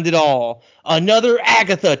behind it all. Another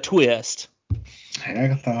Agatha twist.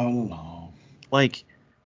 Agatha all along. Like,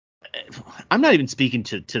 I'm not even speaking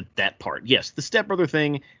to that part. Yes, the stepbrother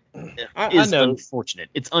thing I is know. unfortunate.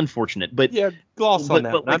 It's unfortunate, but Yeah, gloss on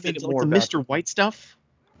that. But I like mean it the more about Mr. White stuff,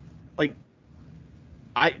 like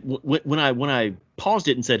when I paused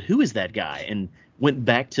it and said, "Who is that guy?" and went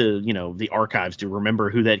back to the archives to remember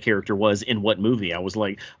who that character was in what movie, I was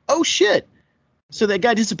like, "Oh shit!" So that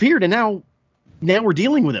guy disappeared, and now we're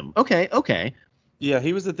dealing with him. Okay. Yeah,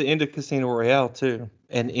 he was at the end of Casino Royale too,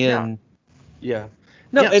 and Yeah. yeah.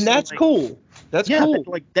 No, Yeah, and so, that's like, cool. That's yeah, cool.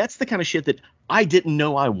 that's the kind of shit that I didn't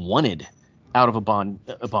know I wanted out of a Bond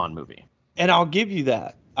movie. And I'll give you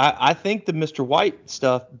that. I think the Mr. White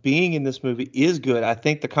stuff being in this movie is good. I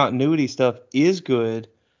think the continuity stuff is good.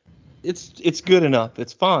 It's good enough.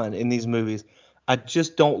 It's fine in these movies. I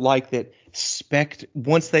just don't like that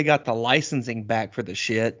once they got the licensing back for the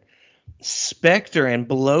shit, Spectre and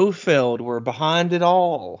Blofeld were behind it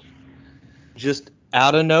all. Just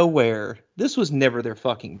out of nowhere. This was never their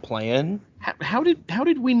fucking plan. How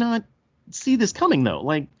did we not see this coming though?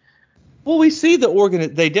 Like, Well, we see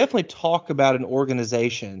they definitely talk about an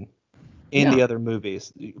organization in yeah. the other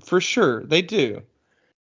movies. For sure, they do.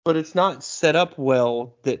 But it's not set up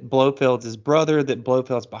well that Blofeld's his brother, that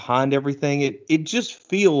Blofeld's behind everything. It just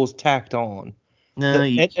feels tacked on. No,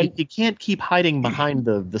 you can't keep hiding behind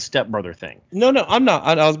the stepbrother thing. No, I'm not.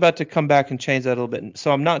 I was about to come back and change that a little bit.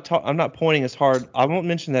 So I'm not pointing as hard. I won't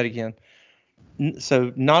mention that again.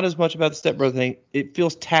 So not as much about the stepbrother thing. It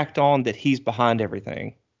feels tacked on that he's behind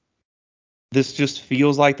everything. This just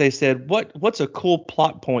feels like they said, what's a cool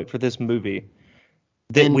plot point for this movie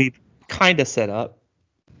that we've kind of set up.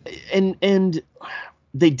 And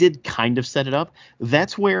they did kind of set it up.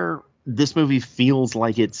 That's where this movie feels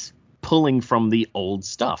like it's pulling from the old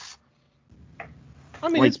stuff. I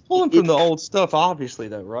mean, it's pulling from the old stuff, obviously,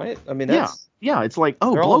 though, right? I mean, yeah. It's like,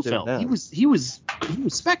 oh, Blofeld, he was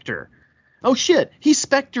Spectre. Oh shit, he's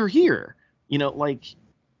Spectre here. I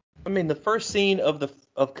mean, the first scene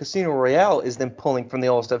of Casino Royale is them pulling from the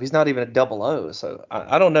old stuff. He's not even a 00, so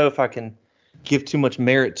I don't know if I can give too much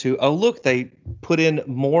merit to. Oh, look, they put in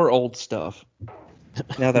more old stuff.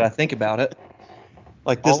 Now that I think about it,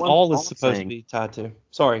 like this, all is supposed to be tied to.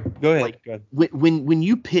 Sorry, go ahead. Like, when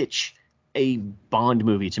you pitch a Bond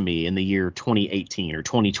movie to me in the year 2018 or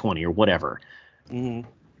 2020 or whatever, mm-hmm.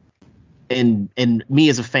 and me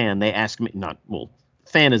as a fan, they ask me,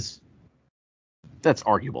 that's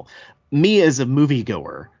arguable. Me as a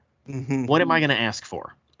moviegoer, mm-hmm. What am I going to ask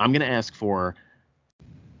for? I'm going to ask for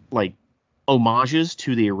like homages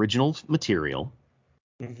to the original material,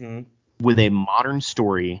 mm-hmm. with a modern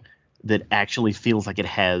story that actually feels like it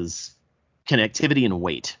has connectivity and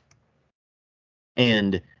weight.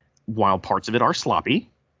 And while parts of it are sloppy,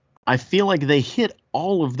 I feel like they hit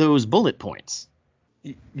all of those bullet points.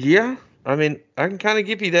 Yeah, I mean, I can kind of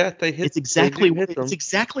give you that. It's exactly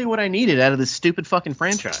what I needed out of this stupid fucking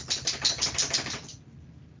franchise.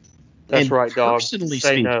 That's right, dog.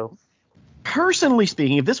 Personally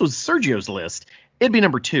speaking, if this was Sergio's list, it'd be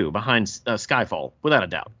number 2 behind Skyfall, without a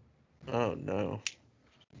doubt. Oh no.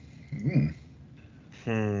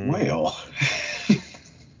 Well.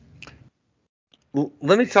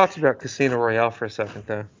 Let me talk to you about Casino Royale for a second,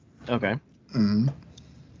 though. Okay. Mm-hmm.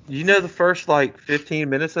 You know the first 15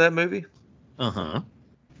 minutes of that movie? Uh-huh.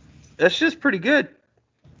 That's just pretty good.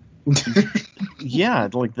 Yeah,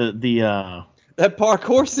 like the That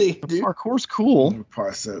parkour scene, dude. Parkour's cool,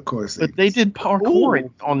 Of course. but they did parkour Cool.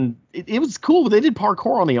 on. It was cool, but they did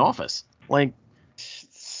parkour on The Office. Like,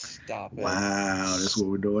 Stop it. Wow, that's what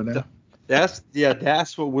we're doing now. That's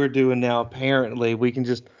what we're doing now. Apparently, we can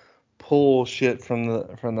just pull shit from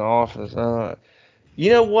the office. You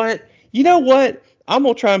know what? I'm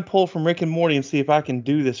gonna try and pull from Rick and Morty and see if I can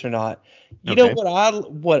do this or not. You know Okay.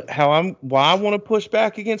 why I want to push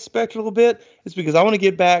back against Spectre a little bit is because I want to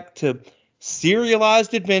get back to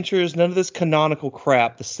serialized adventures. None of this canonical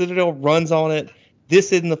crap. The Citadel runs on it.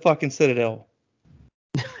 This isn't the fucking Citadel.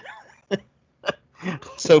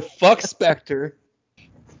 So fuck Spectre.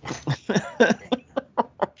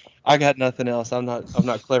 I got nothing else. I'm not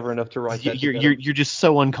clever enough to write that. you're just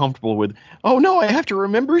so uncomfortable with. Oh no, I have to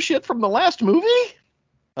remember shit from the last movie.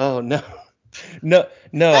 Oh no, no. I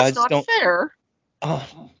That's just not don't. fair.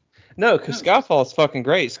 Oh, no, because Skyfall is fucking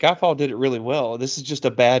great. Skyfall did it really well. This is just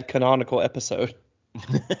a bad canonical episode.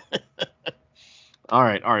 All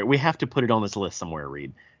right. We have to put it on this list somewhere,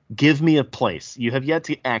 Reed. Give me a place. You have yet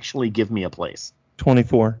to actually give me a place.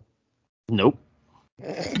 24. Nope.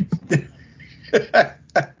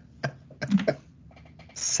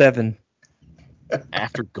 7.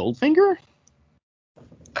 After Goldfinger?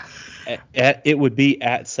 It would be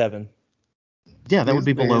at 7. Yeah, that would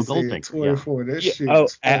be This below man said Goldfinger. 24. That Yeah, shit oh,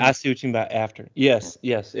 is funny. I see what you mean by after. Yes,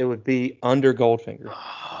 it would be under Goldfinger.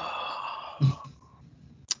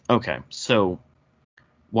 Okay, so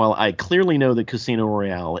while I clearly know that Casino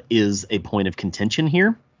Royale is a point of contention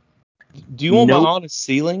here. Do you want Nope. my honest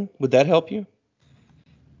ceiling? Would that help you?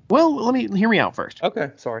 Well, hear me out first.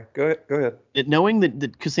 Okay, sorry. Go ahead. Knowing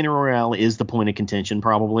that Casino Royale is the point of contention,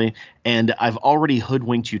 probably, and I've already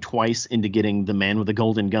hoodwinked you twice into getting The Man with the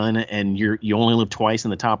Golden Gun, and you only live twice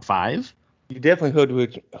in the top 5. You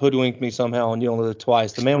definitely hoodwinked me somehow, and you only did it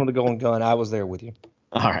twice. The Man with the Golden Gun, I was there with you.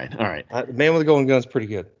 All right. The Man with the Golden Gun is pretty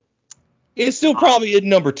good. It's still probably at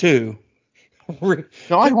number 2. No,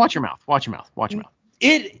 watch your mouth. Watch your mouth.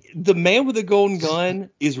 The Man with the Golden Gun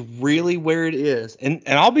is really where it is. And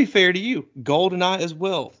I'll be fair to you, GoldenEye as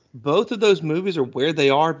well. Both of those movies are where they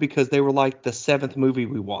are because they were like the 7th movie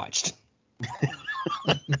we watched.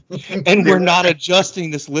 And we're not adjusting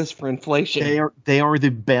this list for inflation. They are the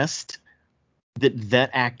best that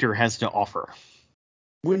actor has to offer.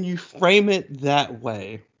 When you frame it that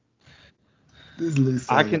way, This list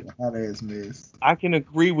sounds like a hot ass mess. I can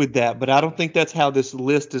agree with that, but I don't think that's how this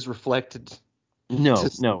list is reflected. No.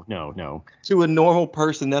 To a normal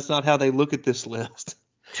person, that's not how they look at this list.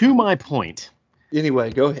 To my point.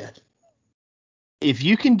 Anyway, go ahead. If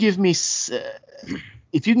you can give it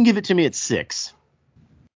to me at 6.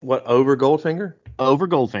 What, over Goldfinger? Over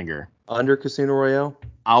Goldfinger. Under Casino Royale?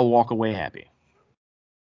 I'll walk away happy.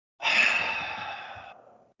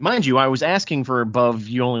 Mind you, I was asking for above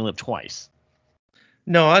You Only Live Twice.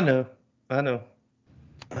 No, I know. I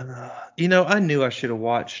knew I should have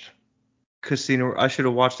watched Casino. I should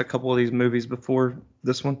have watched a couple of these movies before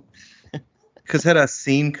this one. Because had I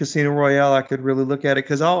seen Casino Royale, I could really look at it.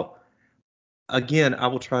 Because I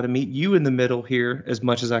will try to meet you in the middle here as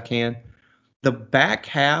much as I can. The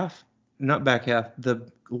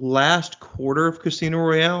the last quarter of Casino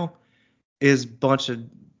Royale is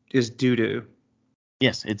doo-doo.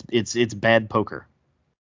 Yes, it's bad poker.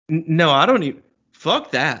 No, I don't even.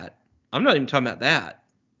 Fuck that. I'm not even talking about that.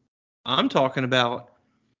 I'm talking about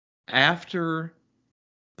after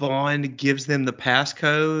Bond gives them the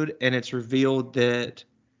passcode and it's revealed that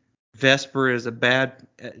Vesper is a bad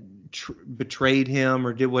betrayed him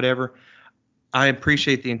or did whatever. I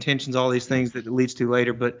appreciate the intentions, all these things that it leads to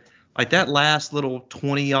later, but like that last little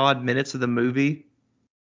 20 odd minutes of the movie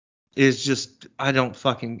is just I don't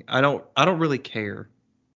really care.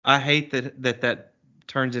 I hate that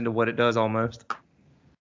turns into what it does almost.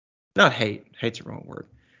 Not hate. Hate's the wrong word.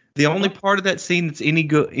 The only part of that scene that's any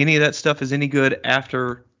good, any of that stuff is any good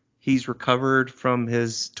after he's recovered from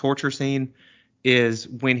his torture scene is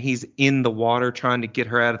when he's in the water trying to get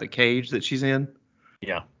her out of the cage that she's in.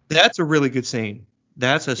 Yeah. That's a really good scene.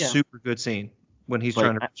 That's a super good scene when he's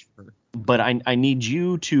trying to reach for her. But I need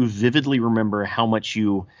you to vividly remember how much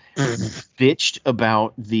you bitched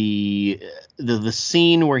about the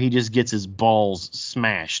scene where he just gets his balls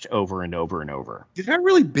smashed over and over and over. Did I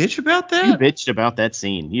really bitch about that? You bitched about that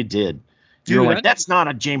scene. You did. You're like, that's not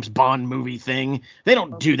a James Bond movie thing. They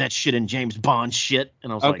don't do that shit in James Bond shit.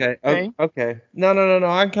 And I was like, okay.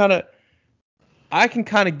 No. I can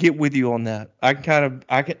kind of get with you on that. I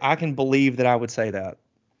can believe that I would say that.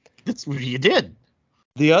 That's what you did.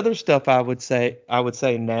 The other stuff I would say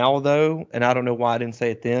now though, and I don't know why I didn't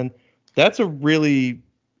say it then. It's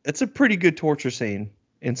a pretty good torture scene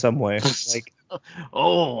in some way. Like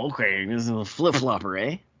Oh, okay. This is a flip flopper,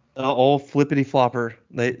 eh? Old flippity flopper.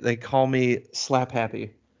 They call me Slap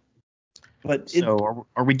Happy. But So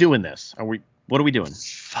are we doing this? What are we doing?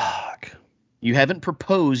 fuck. You haven't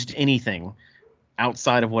proposed anything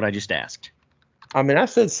outside of what I just asked. I mean, I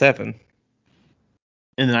said 7.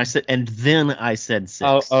 And then I said 6.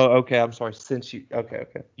 Oh, okay. I'm sorry. Since you, okay.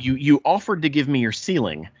 You offered to give me your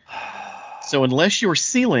ceiling. So unless your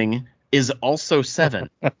ceiling is also 7,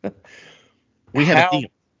 we have a deal.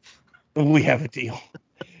 We have a deal.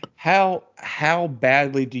 How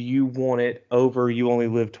badly do you want it over You Only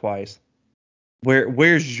Live Twice?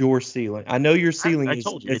 Where's your ceiling? I know your ceiling I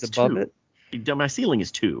told you is it's above 2. My ceiling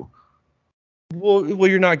is 2. Well,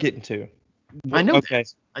 you're not getting 2. I know Okay.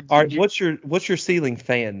 that. All right. What's your ceiling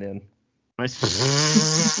fan then?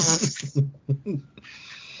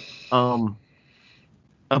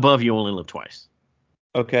 Above You Only Live Twice.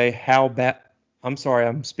 Okay. How bad? I'm sorry.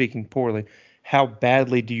 I'm speaking poorly. How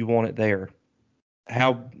badly do you want it there?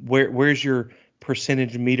 Where's your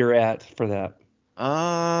percentage meter at for that?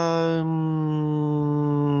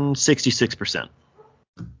 66%.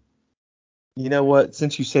 You know what?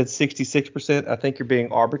 Since you said 66%, I think you're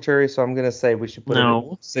being arbitrary. So I'm gonna say we should put it at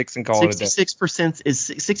 6 and call it a day.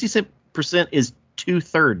 66% is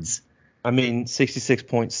 2/3. I mean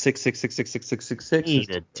 66.66666666. Eat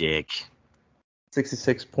a dick.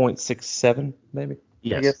 66.67 maybe.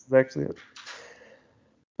 Yes. I guess is actually it.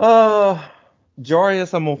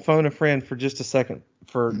 Jarius, I'm gonna phone a friend for just a second.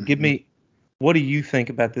 Give me, what do you think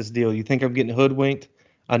about this deal? You think I'm getting hoodwinked?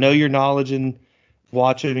 I know your knowledge and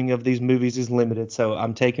watching of these movies is limited, so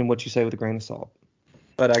I'm taking what you say with a grain of salt.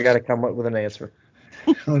 But I got to come up with an answer.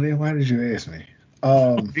 Well, then why did you ask me?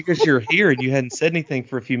 Because you're here and you hadn't said anything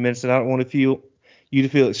for a few minutes, and I don't want you to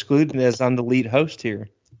feel excluded as I'm the lead host here,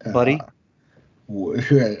 buddy.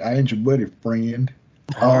 I ain't your buddy, friend.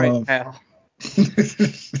 All right, pal.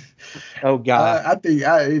 Oh God. I think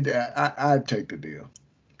I'd take the deal.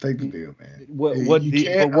 Take the deal, man. What you deal?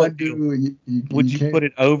 can't But what undo. deal? Would you can't, put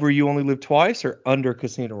it over You Only Live Twice or under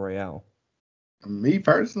Casino Royale? Me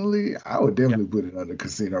personally, I would definitely put it under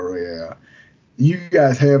Casino Royale. You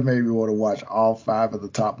guys have made me want to watch all 5 of the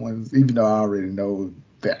top ones, even though I already know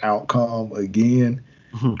the outcome again.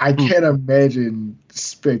 I can't imagine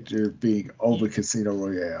Spectre being over Casino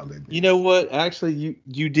Royale. You know what? Actually,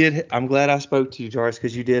 you did. I'm glad I spoke to you, Jarvis,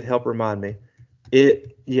 because you did help remind me.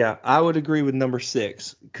 Yeah, I would agree with number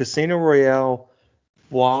 6. Casino Royale,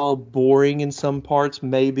 while boring in some parts,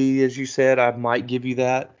 maybe as you said, I might give you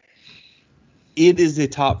that. It is the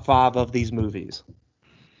top 5 of these movies.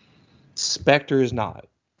 Spectre is not.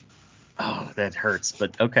 Oh, that hurts,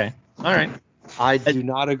 but okay. All right. I do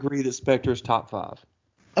not agree that Spectre is top 5.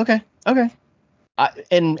 Okay.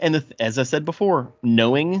 As I said before,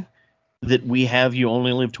 knowing that we have You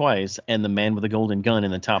Only Live Twice and The Man with a Golden Gun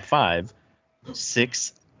in the top 5,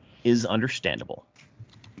 6 is understandable.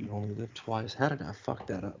 You Only Live Twice. How did I fuck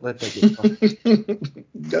that up? Let that get fucked.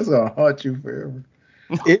 That's gonna haunt you forever.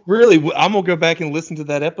 It really. I'm gonna go back and listen to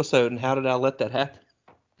that episode. And how did I let that happen?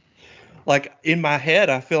 Like in my head,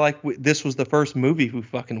 I feel like this was the first movie we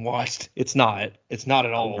fucking watched. It's not. It's not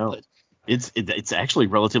at all. No. It's actually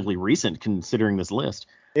relatively recent considering this list.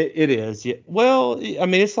 It is. Yeah. Well, I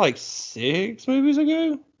mean, it's like 6 movies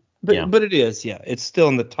ago. But it is. Yeah. It's still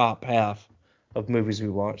in the top half of movies we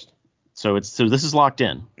watched. So this is locked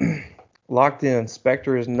in. Locked in.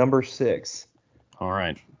 Spectre is number 6. All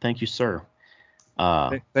right. Thank you, sir.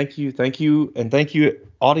 Thank you, and thank you,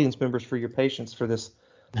 audience members, for your patience for this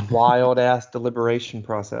wild ass deliberation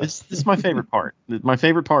process. This is my favorite part. My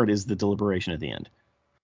favorite part is the deliberation at the end.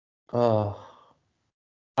 I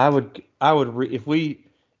would if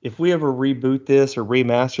we ever reboot this or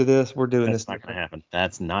remaster this, we're doing this. That's not gonna happen.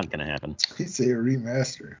 That's not gonna happen. He said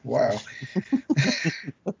remaster. Wow.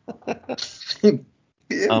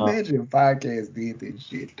 Imagine if podcast did this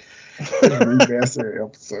shit. Remaster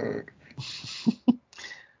episode.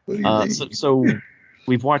 What do you mean? So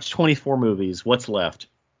we've watched 24 movies. What's left?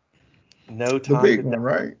 No Time The big to one, Die.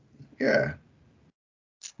 right? Yeah.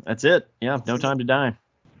 That's it. Yeah, No Time to Die.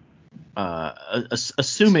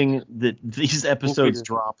 Assuming that these episodes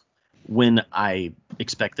drop when I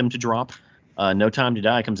expect them to drop, No Time to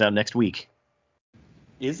Die comes out next week.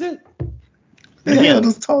 Is it? The hell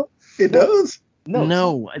does talk? It does?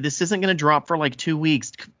 No, this isn't going to drop for like 2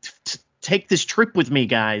 weeks. Take this trip with me,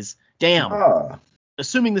 guys. Damn.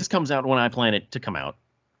 Assuming this comes out when I plan it to come out.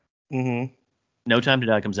 Mm-hmm. No Time to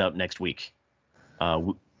Die comes out next week.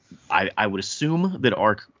 I would assume that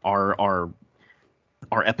our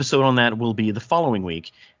episode on that will be the following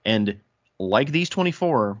week, and like these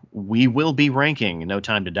 24, we will be ranking No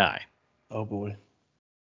Time to Die. Oh boy.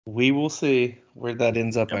 We will see where that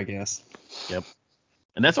ends up, I guess. Yep.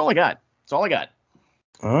 And that's all I got. All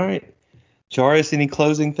right. Jarius, any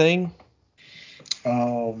closing thing?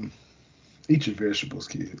 Eat your vegetables,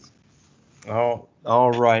 kids. Oh,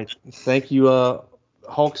 all right. Thank you,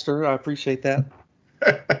 Hulkster. I appreciate that.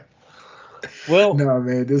 Well, no,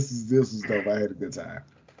 man, this is dope. I had a good time.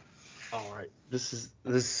 All right. This.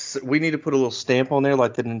 We need to put a little stamp on there,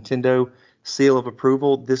 like the Nintendo seal of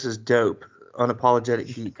approval. This is dope.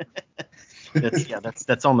 Unapologetic geek.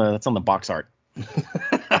 That's on the box art.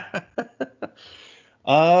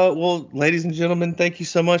 Well, ladies and gentlemen, thank you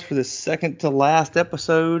so much for the second to last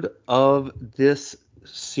episode of this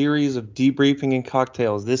series of debriefing and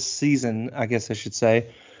cocktails. This season, I guess I should say.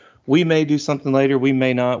 We may do something later, we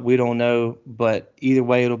may not, we don't know, but either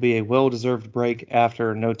way, it'll be a well-deserved break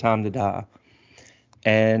after No Time to Die.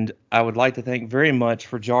 And I would like to thank very much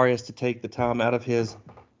for Jarius to take the time out of his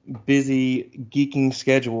busy geeking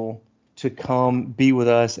schedule to come be with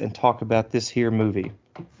us and talk about this here movie.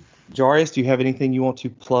 Jarius, do you have anything you want to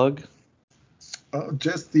plug?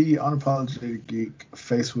 Just the Unapologetic Geek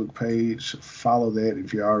Facebook page. Follow that.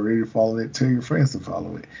 If you're already following it, tell your friends to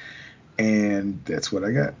follow it. And that's what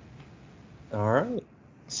I got. All right.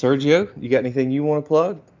 Sergio, you got anything you want to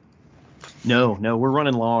plug? No, we're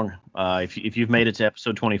running long. If you've made it to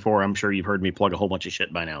episode 24, I'm sure you've heard me plug a whole bunch of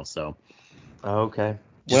shit by now. So okay,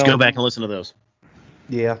 just go back and listen to those.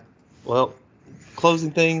 Yeah. Well,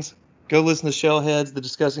 closing things. Go listen to Shellheads, The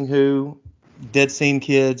Discussing Who, Dead Scene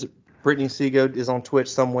Kids. Brittany Seagoat is on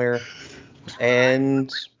Twitch somewhere.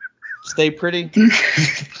 And stay pretty.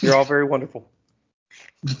 You're all very wonderful.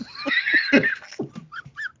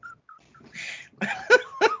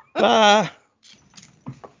 Bye.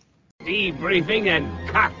 Debriefing and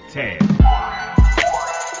cocktail.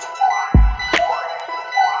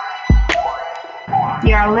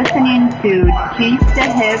 You're listening to Keith the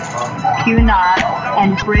Hip, Q-Nod,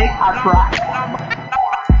 and Brick Upright.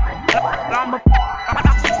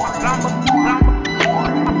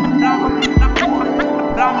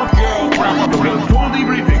 Full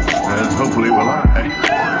debriefing, and hopefully will I.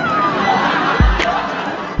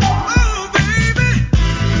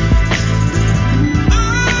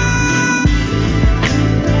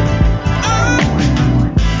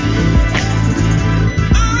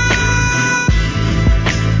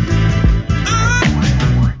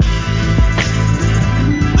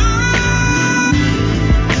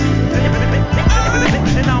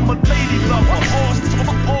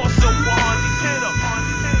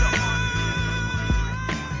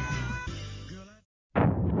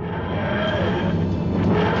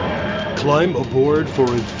 Climb aboard for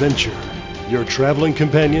adventure. Your traveling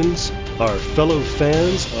companions are fellow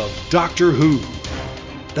fans of Doctor Who.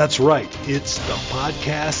 That's right, it's the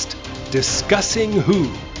podcast Discussing Who,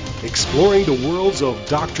 exploring the worlds of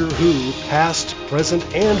Doctor Who, past, present,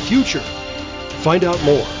 and future. Find out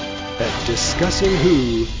more at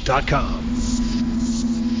DiscussingWho.com.